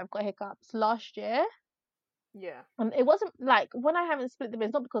year. So I've got hiccups. Last year, Yeah. and it wasn't like when I haven't split the bill.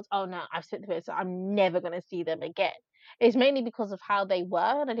 It's not because oh no, I've split the bill, so I'm never gonna see them again. It's mainly because of how they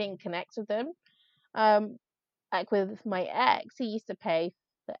were, and I didn't connect with them. Um, like with my ex, he used to pay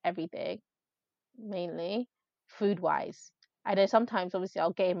for everything, mainly food wise. I know sometimes, obviously,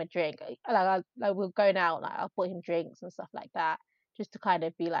 I'll get him a drink. Like we're going out, like I'll put him drinks and stuff like that, just to kind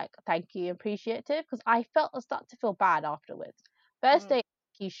of be like, thank you, appreciative. Because I start to feel bad afterwards. First Mm. day,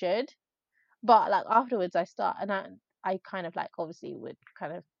 you should, but like afterwards, I kind of like obviously would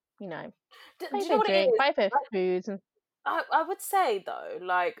kind of you know Do buy you know for what it drink, is? buy for foods, and I would say though,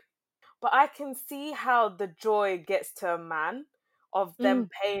 like, but I can see how the joy gets to a man of them mm,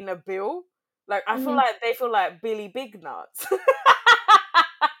 paying a bill. Like, I feel mhm. like they feel like Billy Big Nuts.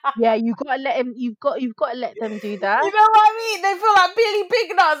 Yeah, you gotta let him. You've got to let them do that. You know what I mean? They feel like Billy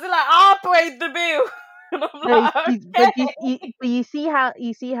Big Nuts. They're like, I paid the bill. And I'm No, like, okay. but you see how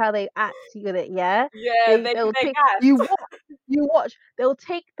they act with it, yeah? Yeah, they do They'll their take gas. you watch they'll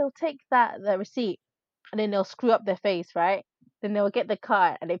take that the receipt and then they'll screw up their face, right? Then they'll get the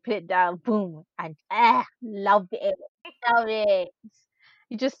card and they put it down, boom, and love it, love it.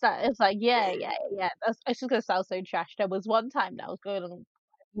 You just start, it's like yeah. It's just gonna sound so trash. There was one time that I was going on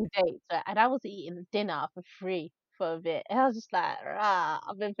a few dates, right, and I was eating dinner for free for a bit, and I was just like, rah,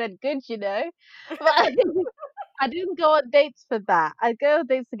 I've been fed good, you know. But I didn't go on dates for that. I go on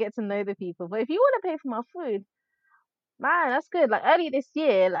dates to get to know the people. But if you want to pay for my food, man, that's good. Like earlier this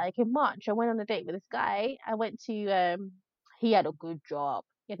year, like in March, I went on a date with this guy. I went to he had a good job,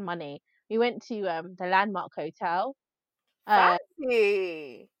 he had money. We went to the Landmark Hotel. Uh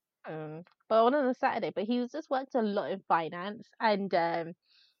Fancy. but on a Saturday, but he was just worked a lot in finance and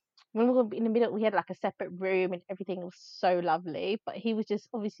when we were in the middle, we had like a separate room and everything was so lovely. But he was just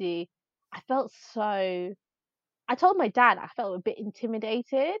obviously I felt so I told my dad I felt a bit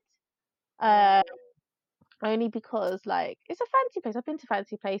intimidated. Mm, Uh, only because like it's a fancy place. I've been to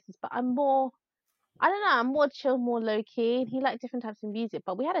fancy places, but I don't know, I'm more chill, more low key. He liked different types of music,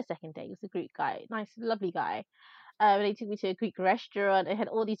 but we had a second date. He was a Greek guy, nice, lovely guy. They took me to a Greek restaurant. They had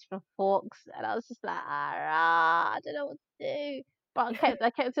all these different forks, and I was just like, I don't know what to do. But kept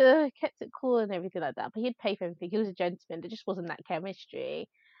it cool and everything like that. But he'd pay for everything. He was a gentleman. There just wasn't that chemistry.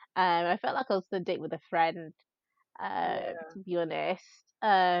 I felt like I was on a date with a friend. yeah. To be honest.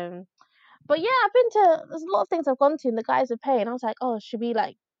 But yeah, I've been to there's a lot of things I've gone to and the guys are paying. I was like, oh, should we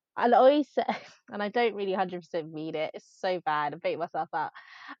like I'll always say and I don't really 100% read it. It's so bad. I bait myself out.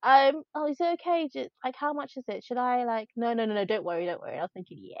 Oh, is it okay? Just, like, how much is it? Should I like? No. Don't worry, don't worry. I was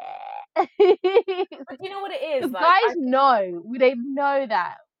thinking, yeah. But you know what it is? The Like, guys know. They know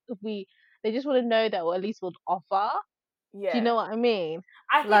that if we, they just want to know that, or at least we'll offer. Do you yeah. know what I mean?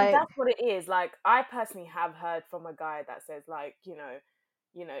 I think Like, that's what it is. Like, I personally have heard from a guy that says, like, you know,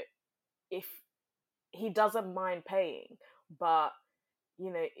 if he doesn't mind paying, but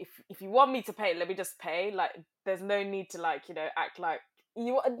if you want me to pay, let me just pay. Like, there's no need to, like, act like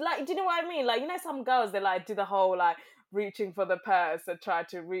like. Do you know what I mean? Like, some girls, they like do the whole like reaching for the purse and try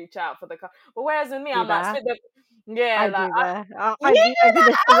to reach out for the car. But whereas with me, do I'm like, that. spit the yeah, I like do that. yeah,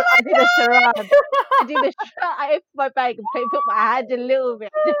 I do the charade. oh I do the I open my bag and put my hand a little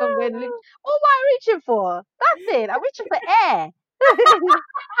bit. As if I'm going to lift. What am I reaching for? That's it. I'm reaching for air. my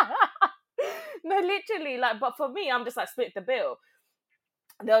no, literally, like, but for me, I'm just like, split the bill.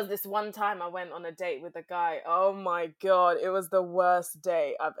 There was this one time I went on a date with a guy. Oh my god, it was the worst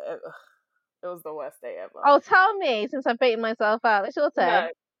day I've ever. It was the worst day ever. Oh, tell me, since I'm beating myself out. It's your No, turn.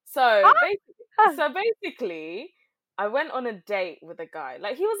 so Ah! basically, so basically, I went on a date with a guy.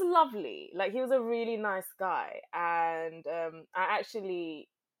 Like, he was lovely. Like, he was a really nice guy, and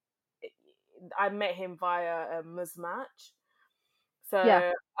I met him via a Match.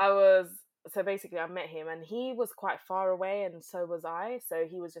 Yeah, So I was so basically I met him and he was quite far away and so was I. So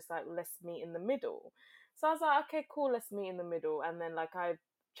he was just like, let's meet in the middle. So I was like, okay, cool, let's meet in the middle. And then like I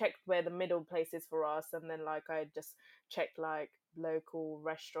checked where the middle place is for us and then like I just checked like local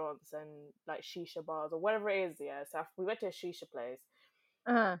restaurants and like shisha bars or whatever it is. Yeah, so we went to a shisha place,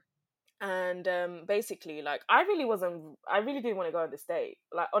 Uh, and basically, like, I really didn't want to go on this date.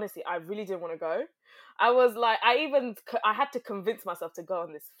 Like, honestly, I really didn't want to go. I was like, I had to convince myself to go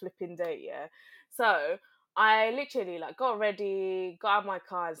on this flipping date. Yeah, so I literally like got ready, got out of my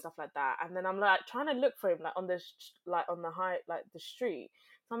car and stuff like that, and then I'm like trying to look for him like on the like on the high like the street.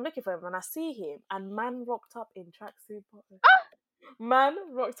 So I'm looking for him and I see him, and man rocked up in tracksuit bottoms. Man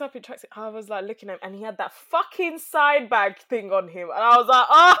rocked up in tracksuit. I was like looking at him, and he had that fucking side bag thing on him, and I was like,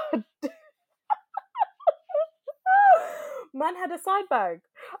 oh, man had a side bag.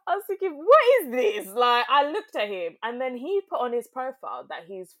 I was thinking, what is this? Like, I looked at him, and then he put on his profile that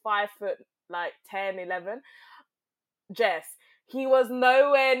he's 5 foot, like 10, 11. Jess, he was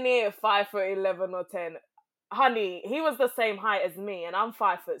nowhere near 5 foot 11 or 10. Honey, he was the same height as me, and I'm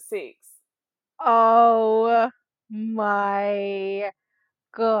 5 foot 6. oh my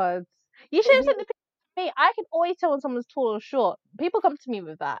god. You should have He sent the picture to me. I can always tell when someone's tall or short. People come to me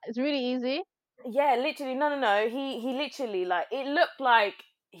with that. It's really easy. Yeah, literally, no. He literally, like, it looked like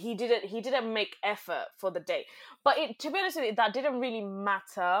he didn't make effort for the date. But it, to be honest with you, that didn't really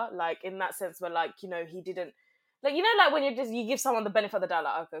matter, like, in that sense where, like, he didn't, like, like when you give someone the benefit of the doubt,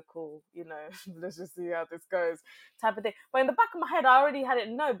 like, okay, cool, let's just see how this goes, type of thing. But in the back of my head, I already had it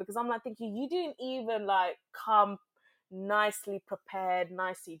no, because I'm like thinking, you didn't even like come nicely prepared,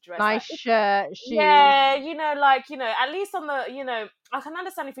 nicely dressed, Nice like, shirt, shoes. yeah, at least on the, I can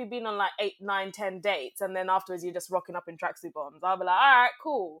understand if you've been on like 8, 9, 10 dates, and then afterwards you're just rocking up in tracksuit bottoms. I'll be like, all right,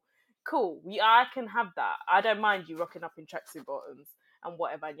 cool, cool. I can have that. I don't mind you rocking up in tracksuit bottoms and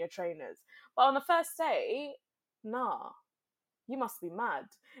whatever, and your trainers. But on the first day, nah, you must be mad.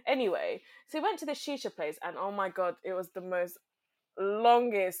 Anyway, so we went to the shisha place, and oh my god, it was the most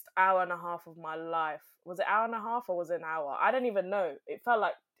longest hour and a half of my life. Was it hour and a half or was it an hour? I don't even know. It felt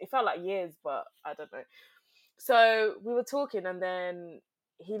like years, but I don't know. So we were talking, and then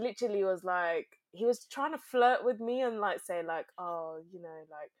he literally was like, he was trying to flirt with me and like say like, oh,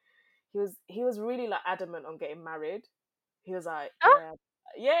 like, he was really like adamant on getting married. He was like, Ah,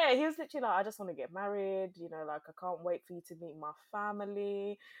 yeah, yeah. He was literally like, I just want to get married. Like, I can't wait for you to meet my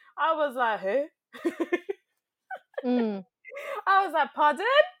family. I was like, who? mm. I was like, pardon?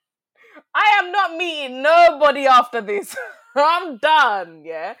 I am not meeting nobody after this. I'm done.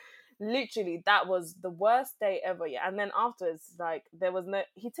 Yeah. Literally, that was the worst day ever. Yeah. And then afterwards, like, there was no,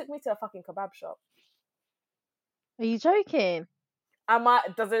 he took me to a fucking kebab shop. Are you joking?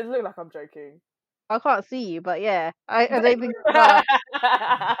 Does it look like I'm joking? I can't see you, but yeah. I don't think nah.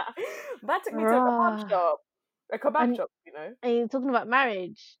 That took me to a kebab Rah. shop. A kebab And, shop. and you're talking about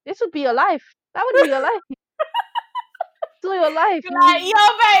marriage. This would be your life. That would be your life. It's all your life. You're like, You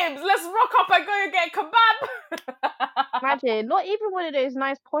yo, babes, let's rock up and go and get kebab. imagine, not even one of those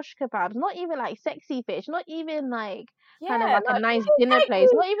nice posh kebabs, not even like sexy fish, not even like kind of Yeah, like a like, nice fucking dinner take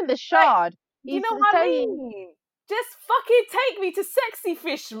place, me. not even the Like, shard. do you He's know just what I telling you, mean? Just fucking take me to sexy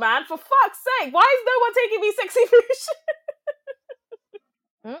fish, man. For fuck's sake. Why is no one taking me sexy fish?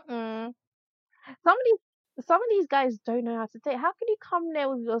 mm-mm. Some of these guys don't know how to date. How can you come there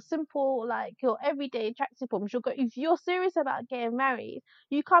with your simple, like your everyday tracksuit bottoms? If you're serious about getting married,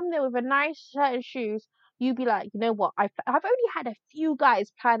 you come there with a nice shirt and shoes. You be like, you know what? I've only had a few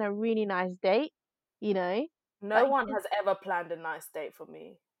guys plan a really nice date. You know, No like one has ever planned a nice date for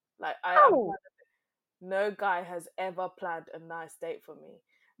me. Like, I'm oh, no guy has ever planned a nice date for me.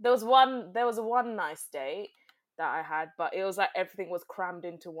 There was one nice date that I had, but it was like everything was crammed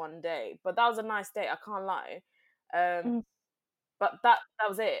into one day. But that was a nice date, I can't lie. Um, mm, but that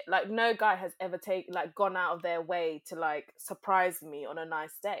was it. Like, no guy has ever gone out of their way to like surprise me on a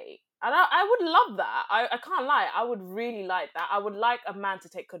nice date. And I would love that. I can't lie. I would really like that. I would like a man to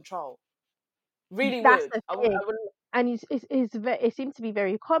take control. Really that's would. the I would. thing. I would. And it seems to be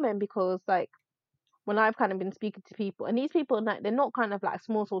very common because like when I've kind of been speaking to people, and these people like they're not kind of like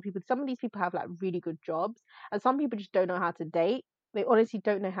small people. Some of these people have like really good jobs, and some people just don't know how to date. They honestly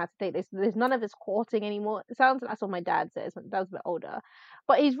don't know how to date. There's none of this courting anymore. It sounds like that's what my dad says. My dad's a bit older,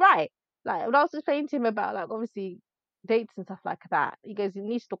 but he's right. Like when I was explaining to him about like obviously dates and stuff like that, he goes, he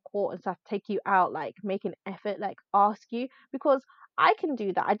needs to court and stuff, take you out, like make an effort, like ask you because I can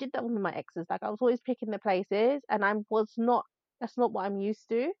do that. I did that with my exes. Like I was always picking the places, and I was not. That's not what I'm used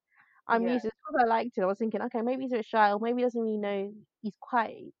to. I'm Yeah. used to because I liked it. I was thinking, okay, maybe he's a bit shy, or maybe he doesn't really know.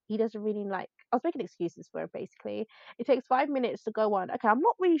 He doesn't really like. I was making excuses for him basically. It takes 5 minutes to go on. Okay, I'm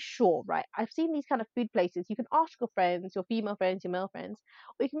not really sure, right? I've seen these kind of food places. You can ask your friends, your female friends, your male friends,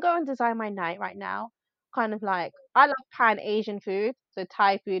 or you can go and design my night right now. Kind of like I love pan Asian food, so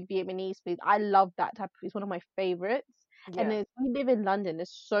Thai food, Vietnamese food. I love that type of food. It's one of my favorites. And Yeah. there's we live in London,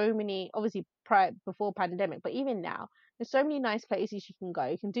 there's so many obviously prior before pandemic, but even now, there's so many nice places you can go.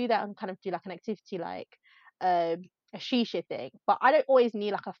 You can do that and kind of do like an activity like a shisha thing. But I don't always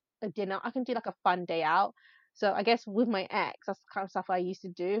need like a dinner. I can do like a fun day out. So I guess with my ex, that's the kind of stuff I used to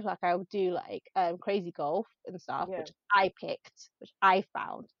do. Like I would do like crazy golf and stuff, Yeah. which I picked, which I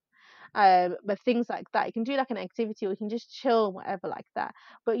found. But things like that, you can do like an activity or you can just chill, whatever like that.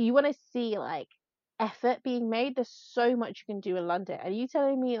 But you want to see like effort being made. There's so much you can do in London. And you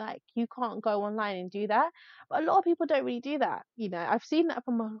telling me like you can't go online and do that? But a lot of people don't really do that. I've seen that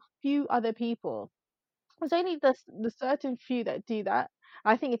from a few other people. There's only the certain few that do that.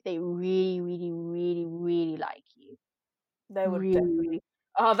 I think if they really, really, really, really like you, They would really, definitely. really.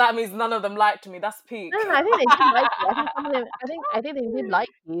 Oh, that means none of them liked me. That's No, peak. no, no, I think they did like you. I think some of them I think they did like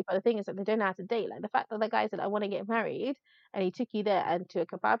you, but the thing is that they don't know how to date. Like the fact that the guy said, "I wanna get married," and he took you there and to a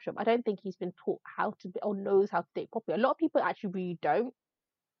kebab shop, I don't think he's been taught how to or knows how to date properly. A lot of people actually really don't.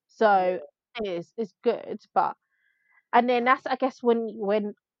 So, Yeah. it's good, but and then that's I guess when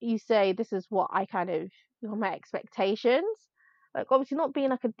you say this is what I kind of my expectations, like obviously not being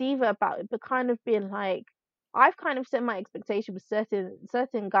like a diva about it, but kind of being like I've kind of set my expectation with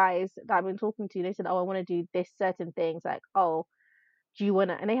certain guys that I've been talking to. They said, "Oh, I want to do this certain things." Like, "Oh, do you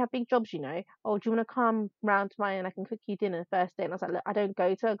wanna?" And they have big jobs, you know. "Oh, do you wanna come round to mine and I can cook you dinner the first day?" And I was like, "Look, I don't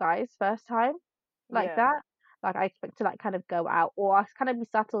go to a guy's first time like Yeah. that. Like I expect to like kind of go out, or I kind of be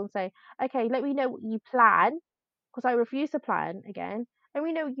subtle and say, okay, let me know what you plan." 'Cause I refuse to plan again. Let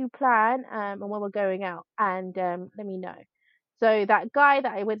me know you plan, and when we're going out, and, let me know. So that guy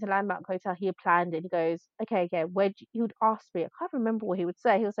that I went to Landmark Hotel, he had planned it. He goes, "Okay, yeah, he would ask me, I can't remember what he would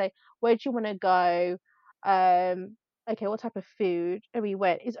say. He would say, "Where do you wanna go? Okay, what type of food?" And we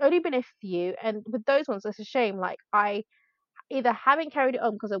went. It's only been a few, and with those ones, it's a shame, like, I either haven't carried it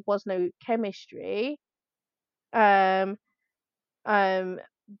on because there was no chemistry, um um,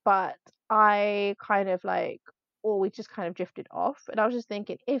 but I kind of like or we just kind of drifted off. And I was just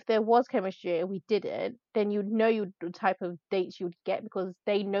thinking, if there was chemistry and we didn't, then you'd know the type of dates you'd get because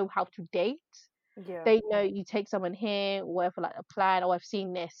they know how to date. Yeah. They know you take someone here, or whatever, like a plan, or I've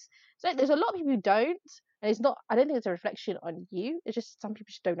seen this. So there's a lot of people who don't. And it's not, I don't think it's a reflection on you. It's just some people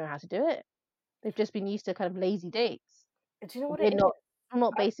just don't know how to do it. They've just been used to kind of lazy dates. Do you know what We're it not, is? I'm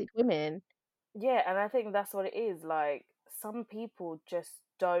not basic women. Yeah, and I think that's what it is. Like, some people just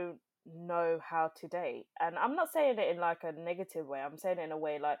don't know how to date. And I'm not saying it in like a negative way. I'm saying it in a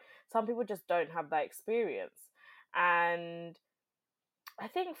way like some people just don't have that experience. And I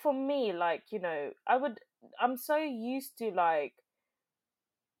think for me, like, I'm so used to like,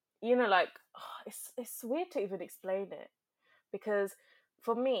 like it's weird to even explain it because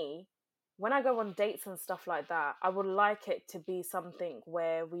for me, when I go on dates and stuff like that, I would like it to be something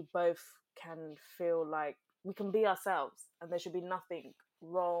where we both can feel like we can be ourselves and there should be nothing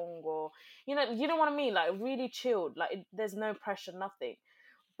wrong or you know what I mean, like really chilled, like there's no pressure, nothing.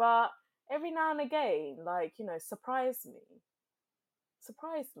 But every now and again, like, surprise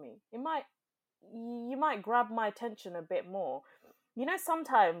me, you might grab my attention a bit more.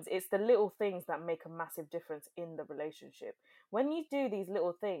 Sometimes it's the little things that make a massive difference in the relationship. When you do these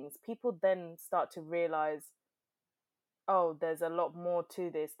little things, people then start to realize, oh, there's a lot more to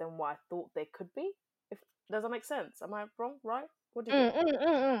this than what I thought there could be. If Does that make sense? Am I wrong? Right? What do you think?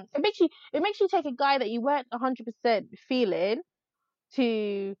 It makes you take a guy that you weren't 100% feeling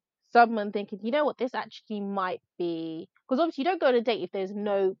to someone thinking, you know what, this actually might be because obviously you don't go on a date if there's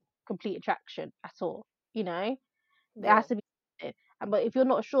no complete attraction at all. You know, there Yeah. has to be. But if you're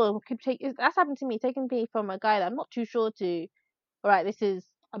not sure, it could that's happened to me. Taking me from a guy that I'm not too sure to. All right,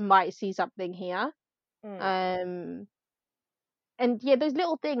 I might see something here. Mm. Um, and yeah, those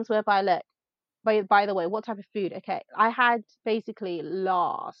little things whereby look. By the way, what type of food? Okay, I had basically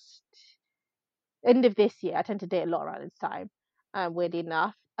last end of this year. I tend to date a lot around this time. Weirdly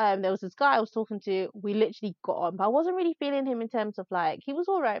enough. There was this guy I was talking to. We literally got on, but I wasn't really feeling him in terms of like he was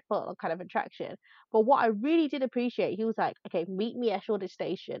all right for kind of attraction. But what I really did appreciate, he was like, "Okay, meet me at Shoreditch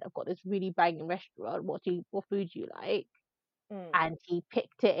Station. I've got this really banging restaurant. What food do you like?" Mm. And he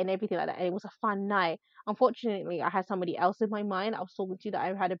picked it and everything like that. And it was a fun night. Unfortunately, I had somebody else in my mind I was talking to that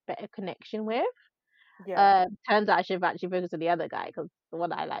I had a better connection with. Yeah. Turns out I should have actually focused on the other guy because the one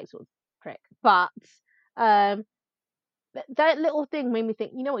that I liked was prick. But um, that little thing made me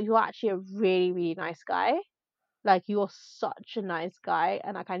think, you know what, you're actually a really, really nice guy. Like you're such a nice guy,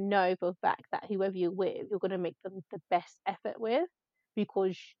 and like I know for a fact that whoever you're with, you're gonna make them the best effort with,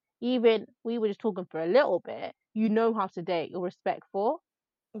 because even we were just talking for a little bit, you know how to date, you're respectful.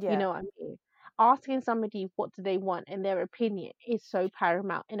 You Yeah. know what I mean? Asking somebody what do they want and their opinion is so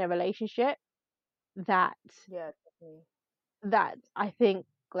paramount in a relationship that Yeah. Definitely. that I think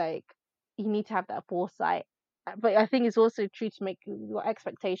like you need to have that foresight. But I think it's also true to make your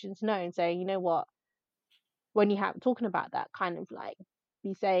expectations known. Saying, you know what, when you have talking about that, kind of like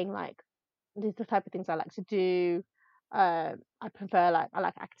be saying like these are the type of things I like to do. I prefer like I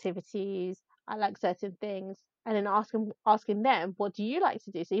like activities. I like certain things, and then asking them, what do you like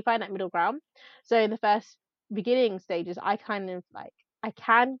to do? So you find that middle ground. So in the first beginning stages, I kind of like I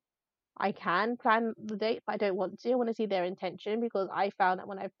can I can plan the date, but I don't want to. I want to see their intention because I found that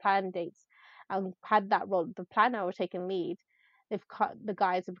when I've planned dates and had that role, the planner or taken lead, they've cut the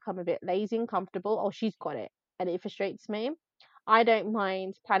guys have become a bit lazy and comfortable. Oh, she's got it, and it frustrates me. I don't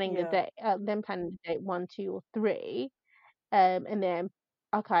mind planning the Yeah. day, them planning the date one, two, or three, and then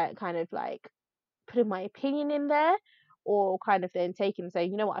okay, kind of like putting my opinion in there, or kind of then taking and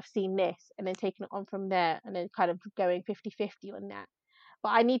saying, you know what, I've seen this, and then taking it on from there, and then kind of going 50-50 on that. But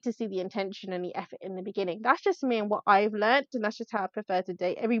I need to see the intention and the effort in the beginning. That's just me and what I've learned, and that's just how I prefer to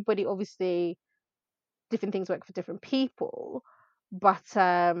date. Everybody, obviously, different things work for different people, but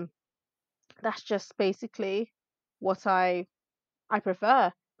that's just basically what I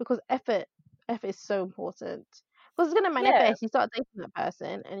prefer because effort is so important. Because it's gonna Yeah. manifest. You start dating that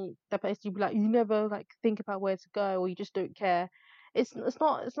person, and that person you be like, you never like think about where to go, or you just don't care. It's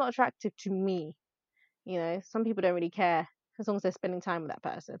not attractive to me. You know, some people don't really care as long as they're spending time with that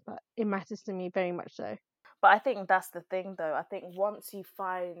person, but it matters to me very much so. But I think that's the thing though. I think once you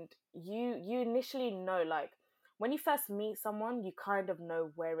find you initially know, like when you first meet someone, you kind of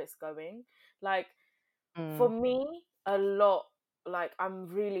know where it's going. Like for Mm. me, a lot like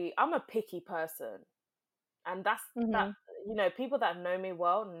I'm a picky person. And that's that Mhm. people that know me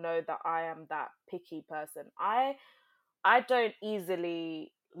well know that I am that picky person. I don't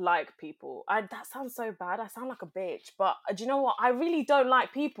easily like people. I That sounds so bad. I sound like a bitch, but do you know what? I really don't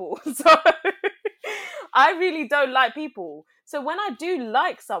like people. So I really don't like people. So when I do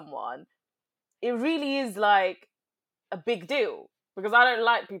like someone, it really is like a big deal because I don't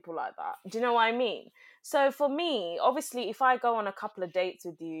like people like that. Do you know what I mean? So for me, obviously, if I go on a couple of dates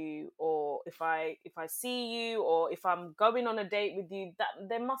with you, or if I see you, or if I'm going on a date with you, that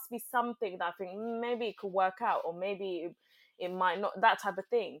there must be something that I think maybe it could work out, or maybe it might not. That type of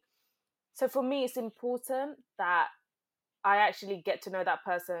thing. So for me, it's important that I actually get to know that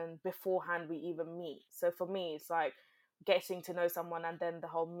person beforehand we even meet. So for me, it's like getting to know someone and then the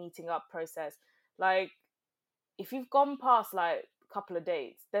whole meeting up process. Like if you've gone past like a couple of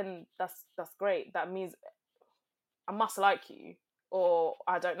dates, then that's great. That means I must like you, or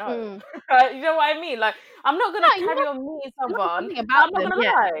I don't know. Mm. You know what I mean? Like I'm not No, gonna you carry on meeting know someone. something No, about I'm not them. gonna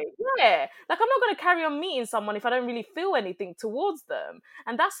Yeah. lie. Yeah, like I'm not gonna carry on meeting someone if I don't really feel anything towards them,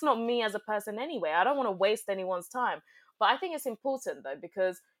 and that's not me as a person anyway. I don't want to waste anyone's time. But I think it's important though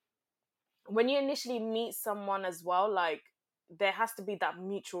because when you initially meet someone as well, like there has to be that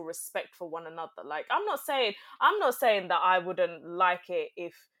mutual respect for one another. Like I'm not saying that I wouldn't like it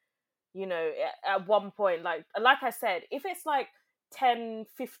if at one point, like I said, if it's like 10,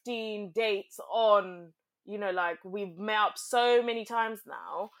 15 dates on, like we've met up so many times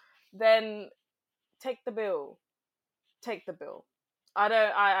now, then take the bill, take the bill.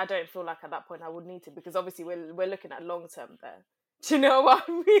 I don't feel like at that point I would need to, because obviously we're looking at long term there. Do you know what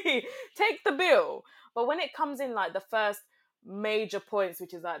I mean? Take the bill. But when it comes in like the first major points,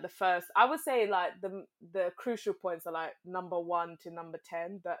 which is like the first, I would say like the crucial points are like number 1 to number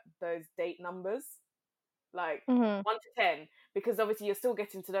 10, that those date numbers, like Mhm. 1 to 10, because obviously you're still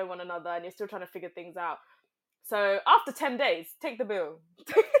getting to know one another and you're still trying to figure things out. So after 10 days, take the bill.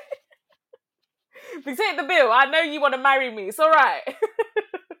 Take the bill. I know you want to marry me. It's all right.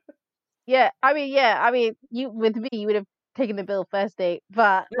 Yeah. I mean, you with me, you would have taken the bill first date,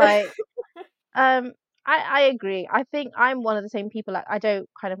 but like, um, I agree. I think I'm one of the same people. Like, I don't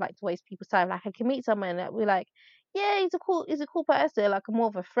kind of like to waste people's time. Like, I can meet someone that we're like, yeah, he's a cool person. Like, I'm more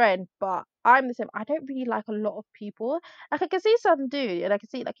of a friend, but I'm the same. I don't really like a lot of people. Like, I can see some dude, and I can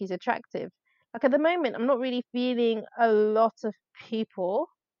see like he's attractive. Like at the moment, I'm not really feeling a lot of people.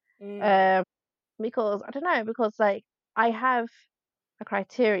 Mm, Um, because I don't know, because like I have a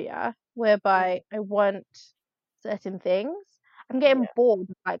criteria whereby mm, I want certain things. I'm getting yeah, bored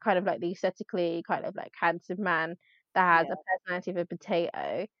of like kind of like the aesthetically kind of like handsome man that has yeah, a personality of a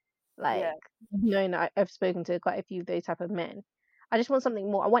potato. Like yeah, knowing that I've spoken to quite a few of those type of men. I just want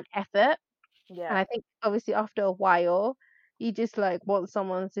something more. I want effort. And yeah, I think obviously after a while, you just like want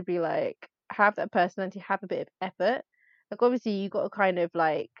someone to be like have that personality, have a bit of effort. Like obviously you got to kind of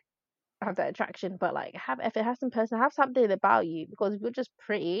like have that attraction, but like have effort, have some person, have something about you. Because if you're just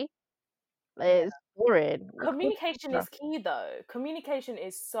pretty, Yeah. It's boring. What Communication the is key though. Communication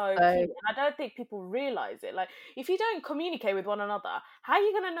is so key. so And I don't think people realize it. Like, if you don't communicate with one another, how are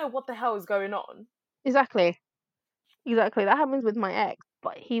you going to know what the hell is going on? exactly, exactly. That happens with my ex,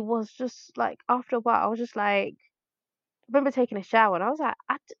 but he was just like after a while, I was just like, I remember taking a shower and I was like,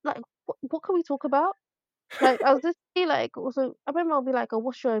 like, what can we talk about? Like, I was just like, also, I remember I'll be like, oh,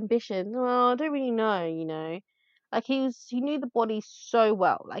 what's your ambition? Oh, I don't really know, you know. Like he knew the body so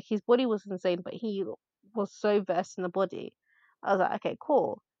well. Like his body was insane, but he was so versed in the body. I was like, okay,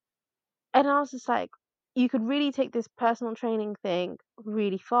 cool. And I was just like, you could really take this personal training thing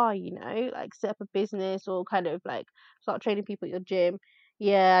really far, you know, like set up a business or kind of like start training people at your gym.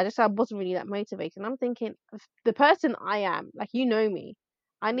 Yeah, I wasn't really that motivated. And I'm thinking, the person I am, like you know me,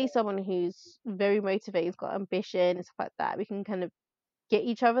 I Yeah. need someone who's very motivated, has got ambition and stuff like that. We can kind of get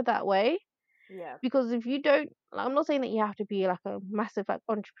each other that way. Yeah. Because if you don't, like, I'm not saying that you have to be like a massive like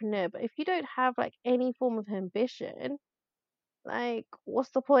entrepreneur, but if you don't have like any form of ambition, like,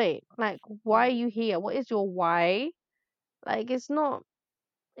 what's the point? Like, why are Mm, you here? What is your why? Like, it's not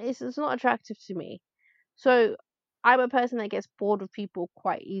attractive to me. yeah. So I'm a person that gets bored with people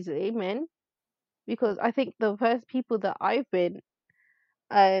quite easily, men, Mm. because I think the first people that I've been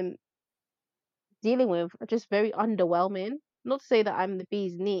um dealing with are just very underwhelming. Not to say that I'm the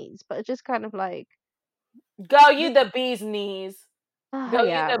bee's knees, but it's just kind of like, Girl, you the bee's knees. Girl,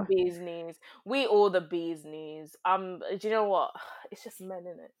 you yeah, the bee's knees. We all the bee's knees. Do you know what? It's just men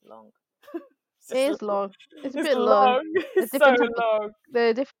in it long. It's it just is long. long. It's a It's bit long. long. A It's so different type of long. they're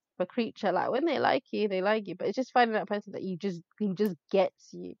a different type of creature. Like when they like you, but it's just finding that person that you just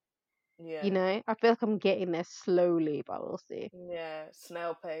gets you. You Yeah. know, I feel like I'm getting there slowly, but we'll see. Yeah.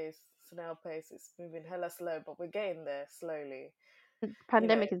 Snail pace. Snail pace. It's moving hella slow, but we're getting there slowly. You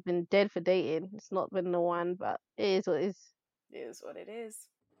know, Pandemic has been dead for dating. It's not been the one, but it is what it is. it is what it is.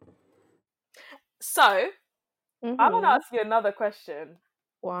 So, I want to Mhm. ask you another question.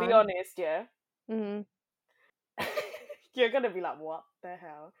 Be Why? honest, yeah? Mhm. You're going to be like, what the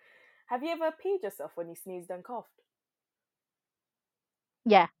hell? Have you ever peed yourself when you sneezed and coughed?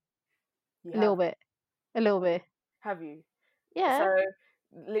 Yeah, You a little have. bit. A little bit. Have you? Yeah. So,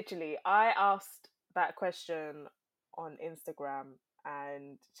 literally, I asked that question on Instagram,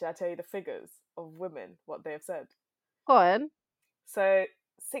 and should I tell you the figures of women, what they have said? Go on. So,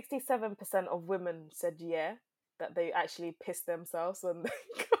 67% of women said yeah, that they actually pissed themselves when they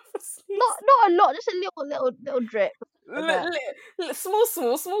got a sneeze. Not a lot, just a little drip like that.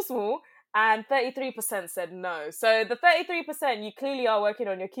 Small, and 33% said no. So the 33%, you clearly are working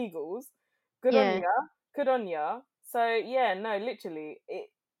on your Kegels. Good on Yeah. ya. Good on ya. So yeah, no, literally,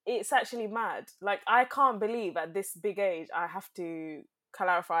 it's actually mad. Like, I can't believe at this big age I have to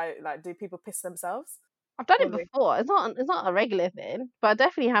clarify. Like, do people piss themselves I've done it when they before. It's not a regular thing, but I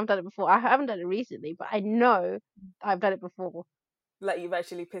definitely have done it before. I haven't done it recently, but I know I've done it before. like you've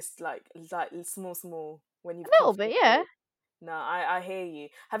actually pissed like small when A you've little coughed bit, yeah. before? No, I hear you.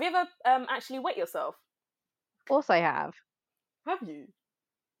 Have you ever actually wet yourself? Of course I have. Have you?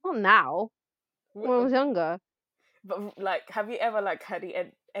 Not now. When I was younger. But like, have you ever like had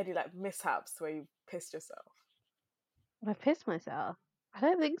any like mishaps where you pissed yourself? I pissed myself. I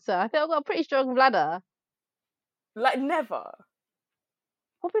don't think so. I think I've got a pretty strong bladder. Like, never.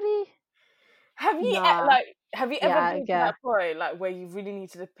 Probably nah. Like, have you ever Yeah, been to yeah. that point like where you really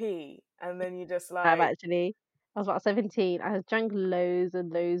needed to pee and then you just I've like, actually. I was about 17. I had drank loads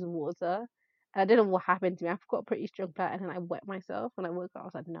and loads of water. And I don't know what happened to me. I've got a pretty strong bladder and then I wet myself. When I woke up, I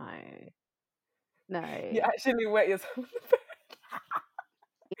was like, no, you no. actually wet yourself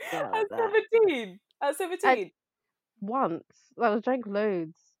Yeah, at like that. 17? At I 17? once. I was drank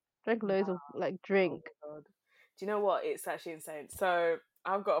loads. Drank loads of like Oh drink. my god. Do you know what? It's actually insane. So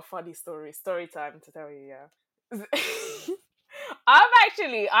I've got a funny story time to tell you, yeah. I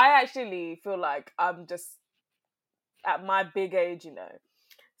actually feel like I'm just at my big age, you know.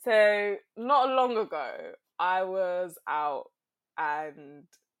 So not long ago, I was out and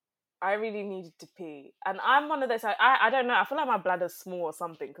I really needed to pee, and I'm one of those. I don't know. I feel like my bladder's small or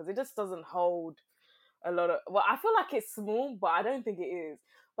something because it just doesn't hold a lot of. Well, I feel like it's small, but I don't think it is.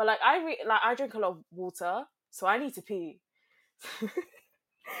 But like I drink a lot of water, so I need to pee.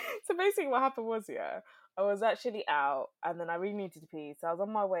 So basically, what happened was, yeah, I was actually out, and then I really needed to pee, so I was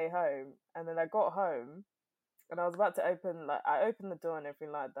on my way home, and then I got home, and I was about to I opened the door and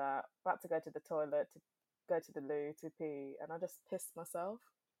everything like that, about to go to the toilet to go to the loo to pee, and I just pissed myself.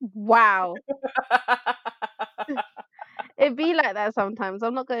 Wow. It be like that sometimes.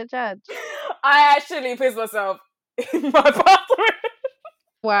 I'm not gonna judge. I actually pissed myself in my bathroom.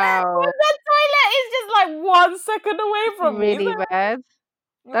 Wow. But the toilet is just like 1 second away That's from me. So really bad.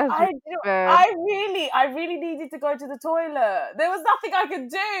 That's I really do- bad. I really needed to go to the toilet. There was nothing I could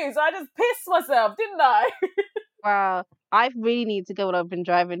do, so I just pissed myself, didn't I? Wow. I really need to go when I've been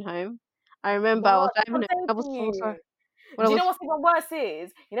driving home. I remember I Well, was that's what driving home. I'm I saying was to so sorry. you. When I Do you know was what's even worse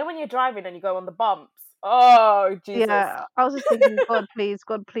is? You know when you're driving and you go on the bumps? Oh, Jesus. Yeah, I was just thinking, God, please,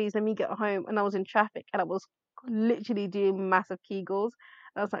 let me get home. And I was in traffic and I was literally doing massive Kegels.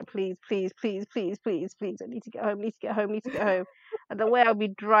 I was like, please, please, please, please, please, please, I need to get home, need to get home, need to get home. And the way I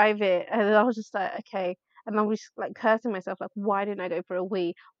would drive it, and then I was just like, okay. And I was like cursing myself, like, why didn't I go for a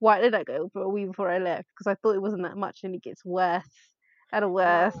wee? Why did I go for a wee before I left? Because I thought it wasn't that much, and it gets worse and No,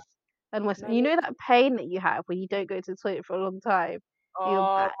 worse and worse. no, And you know that pain that you have when you don't go to the toilet for a long time. You're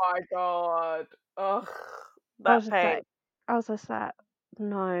oh my God. Ugh, I was that just pain. like I was just like,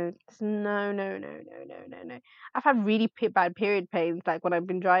 "No, no, no, no, no, no, no, no." I've had really bad period pains, like, when I've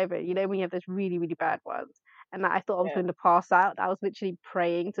been driving, you know, when you have those really, really bad ones, and I thought I was Yeah. going to pass out. I was literally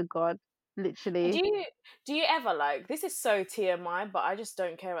praying to God, Do literally. you do you ever like this is so TMI, but I just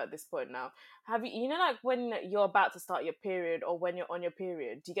don't care at this point now. Have you like when you're about to start your period or when you're on your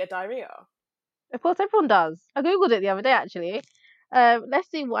period, do you get diarrhea? Of course, everyone does. I googled it the other day, actually. Let's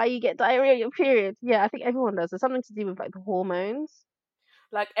see why you get diarrhea in your period. Yeah, I think everyone does. It's something to do with, like, the hormones.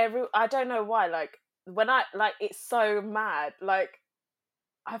 Like I don't know why, like when I like it's so mad. Like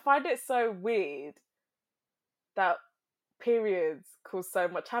I find it so weird that periods cause so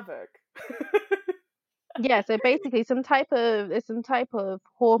much havoc. Yeah, so basically there's some type of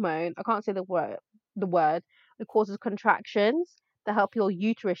hormone, I can't say the word, it causes contractions that help your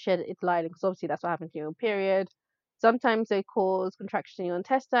uterus shed its lining, because obviously that's what happens in your period. Sometimes they cause contractions in your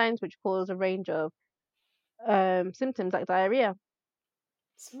intestines, which cause a range of symptoms like diarrhea.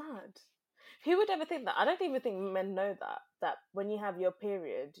 It's mad. Who would ever think that? I don't even think men know that when you have your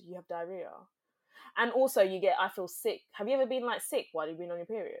period, you have diarrhea. And also you get I feel sick. Have you ever been like sick while you've been on your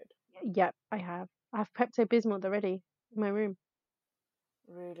period? Yep, I have. I have Pepto-Bismol already in my room.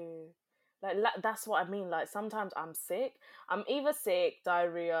 Really? Like that's what I mean. Like sometimes I'm sick. I'm either sick,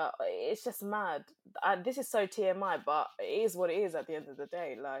 diarrhea. It's just mad. This is so TMI, but it is what it is at the end of the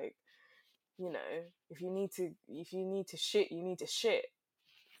day. Like if you need to shit, you need to shit.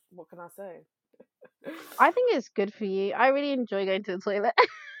 What can I say? I think it's good for you. I really enjoy going to the toilet.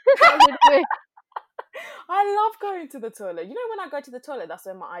 Sounds really weird. I love going to the toilet. You know, when I go to the toilet, that's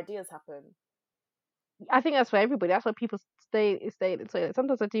when my ideas happen. I think that's for everybody. That's why people stay in the toilet.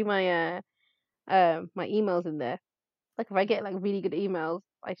 Sometimes I do my emails in there. Like, if I get, like, really good emails,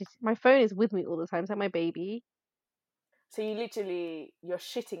 I just my phone is with me all the time. It's like my baby. So you're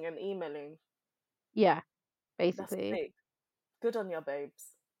shitting and emailing. Yeah, That's basically. sick. Good on you,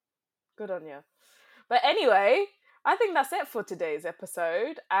 babes. Good on you. But anyway, I think that's it for today's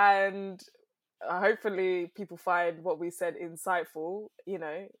episode. And hopefully, people find what we said insightful.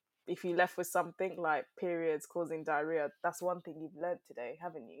 If you left with something like periods causing diarrhea, that's one thing you've learned today,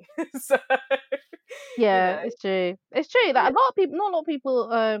 haven't you? So, you Yeah, know, it's true. It's true that yeah. a lot of people not a lot of people,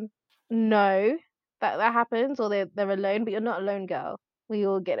 know that that happens, or they're alone, but you're not alone, girl. We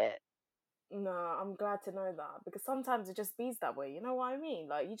all get it. No, I'm glad to know that because sometimes it just bees that way. You know what I mean?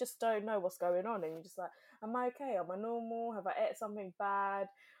 Like you just don't know what's going on, and you're just like, "Am I okay? Am I normal? Have I ate something bad?"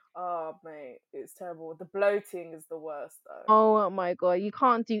 Oh, mate, it's terrible. The bloating is the worst, though. Oh my God, you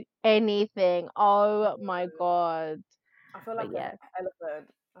can't do anything. Oh my God. I feel But like an yeah.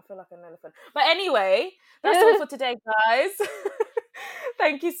 elephant. I feel like an elephant. But anyway, that's all for today, guys.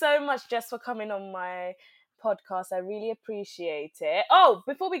 Thank you so much, Jess, for coming on my podcast. I really appreciate it. Oh,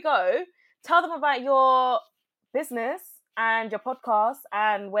 before we go, tell them about your business and your podcast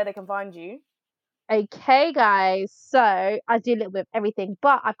and where they can find you. Okay, guys. So I do a little bit of everything,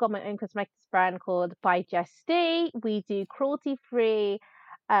 but I've got my own cosmetics brand called By Jess D. We do cruelty-free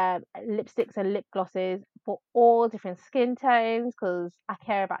lipsticks and lip glosses for all different skin tones because I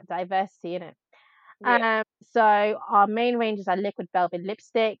care about diversity in it. Yeah. So our main ranges are liquid velvet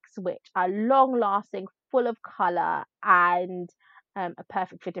lipsticks, which are long lasting, full of color, and are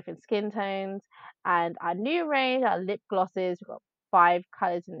perfect for different skin tones. And our new range, our lip glosses, we've got 5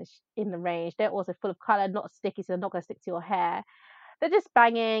 colors in the range. They're also full of color, not sticky, so they're not going to stick to your hair. They're just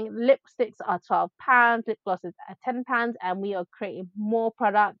banging. Lipsticks are £12, lip glosses are £10, and we are creating more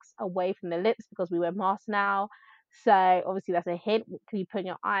products away from the lips because we wear masks now. So obviously that's a hint. What can you put in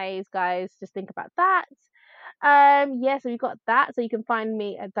your eyes, guys? Just think about that. Yeah, so we've got that. So you can find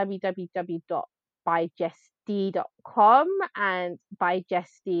me at www.byjessd.com and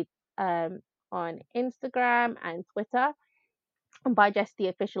byjessd on Instagram and Twitter, and by Jess the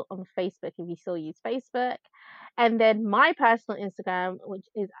official on Facebook if you still use Facebook. And then my personal Instagram, which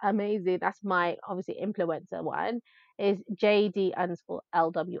is amazing, that's my obviously influencer one, is JD underscore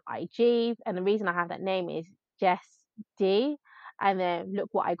LWIG. And the reason I have that name is Jess D. And then look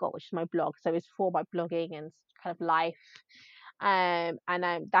what I got, which is my blog. So it's for my blogging and kind of life. And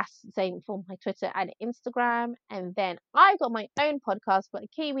that's the same for my Twitter and Instagram. And then I got my own podcast, but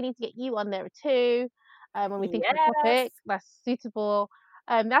Key, we need to get you on there too. When we think of a Yes. topic that's suitable.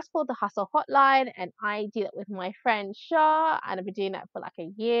 That's called the Hustle Hotline, and I do that with my friend Shah, and I've been doing that for like a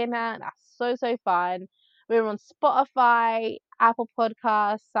year now. And that's so fun. We're on Spotify, Apple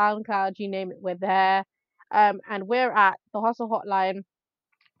Podcasts, SoundCloud, you name it, we're there. And we're at the Hustle Hotline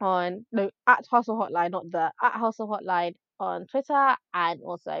on no at Hustle Hotline, not the at Hustle Hotline on Twitter and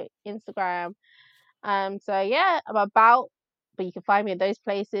also Instagram. So yeah, I'm about, but you can find me in those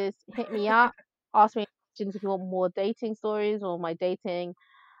places. Hit me up, ask me questions if you want more dating stories or my dating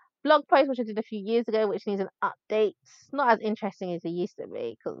blog post, which I did a few years ago, which needs an update. It's not as interesting as it used to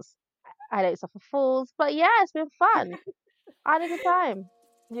be because I don't suffer fools. But yeah, it's been fun. I had a good time.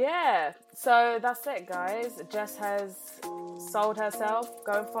 Yeah, so that's it, guys. Jess has sold herself.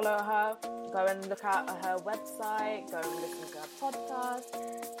 Go and follow her. Go and look at her website. Go and listen to her podcast.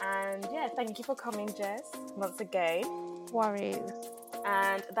 And yeah, thank you for coming, Jess, once again. Worries.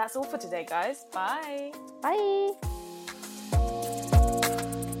 And that's all for today, guys. Bye. Bye.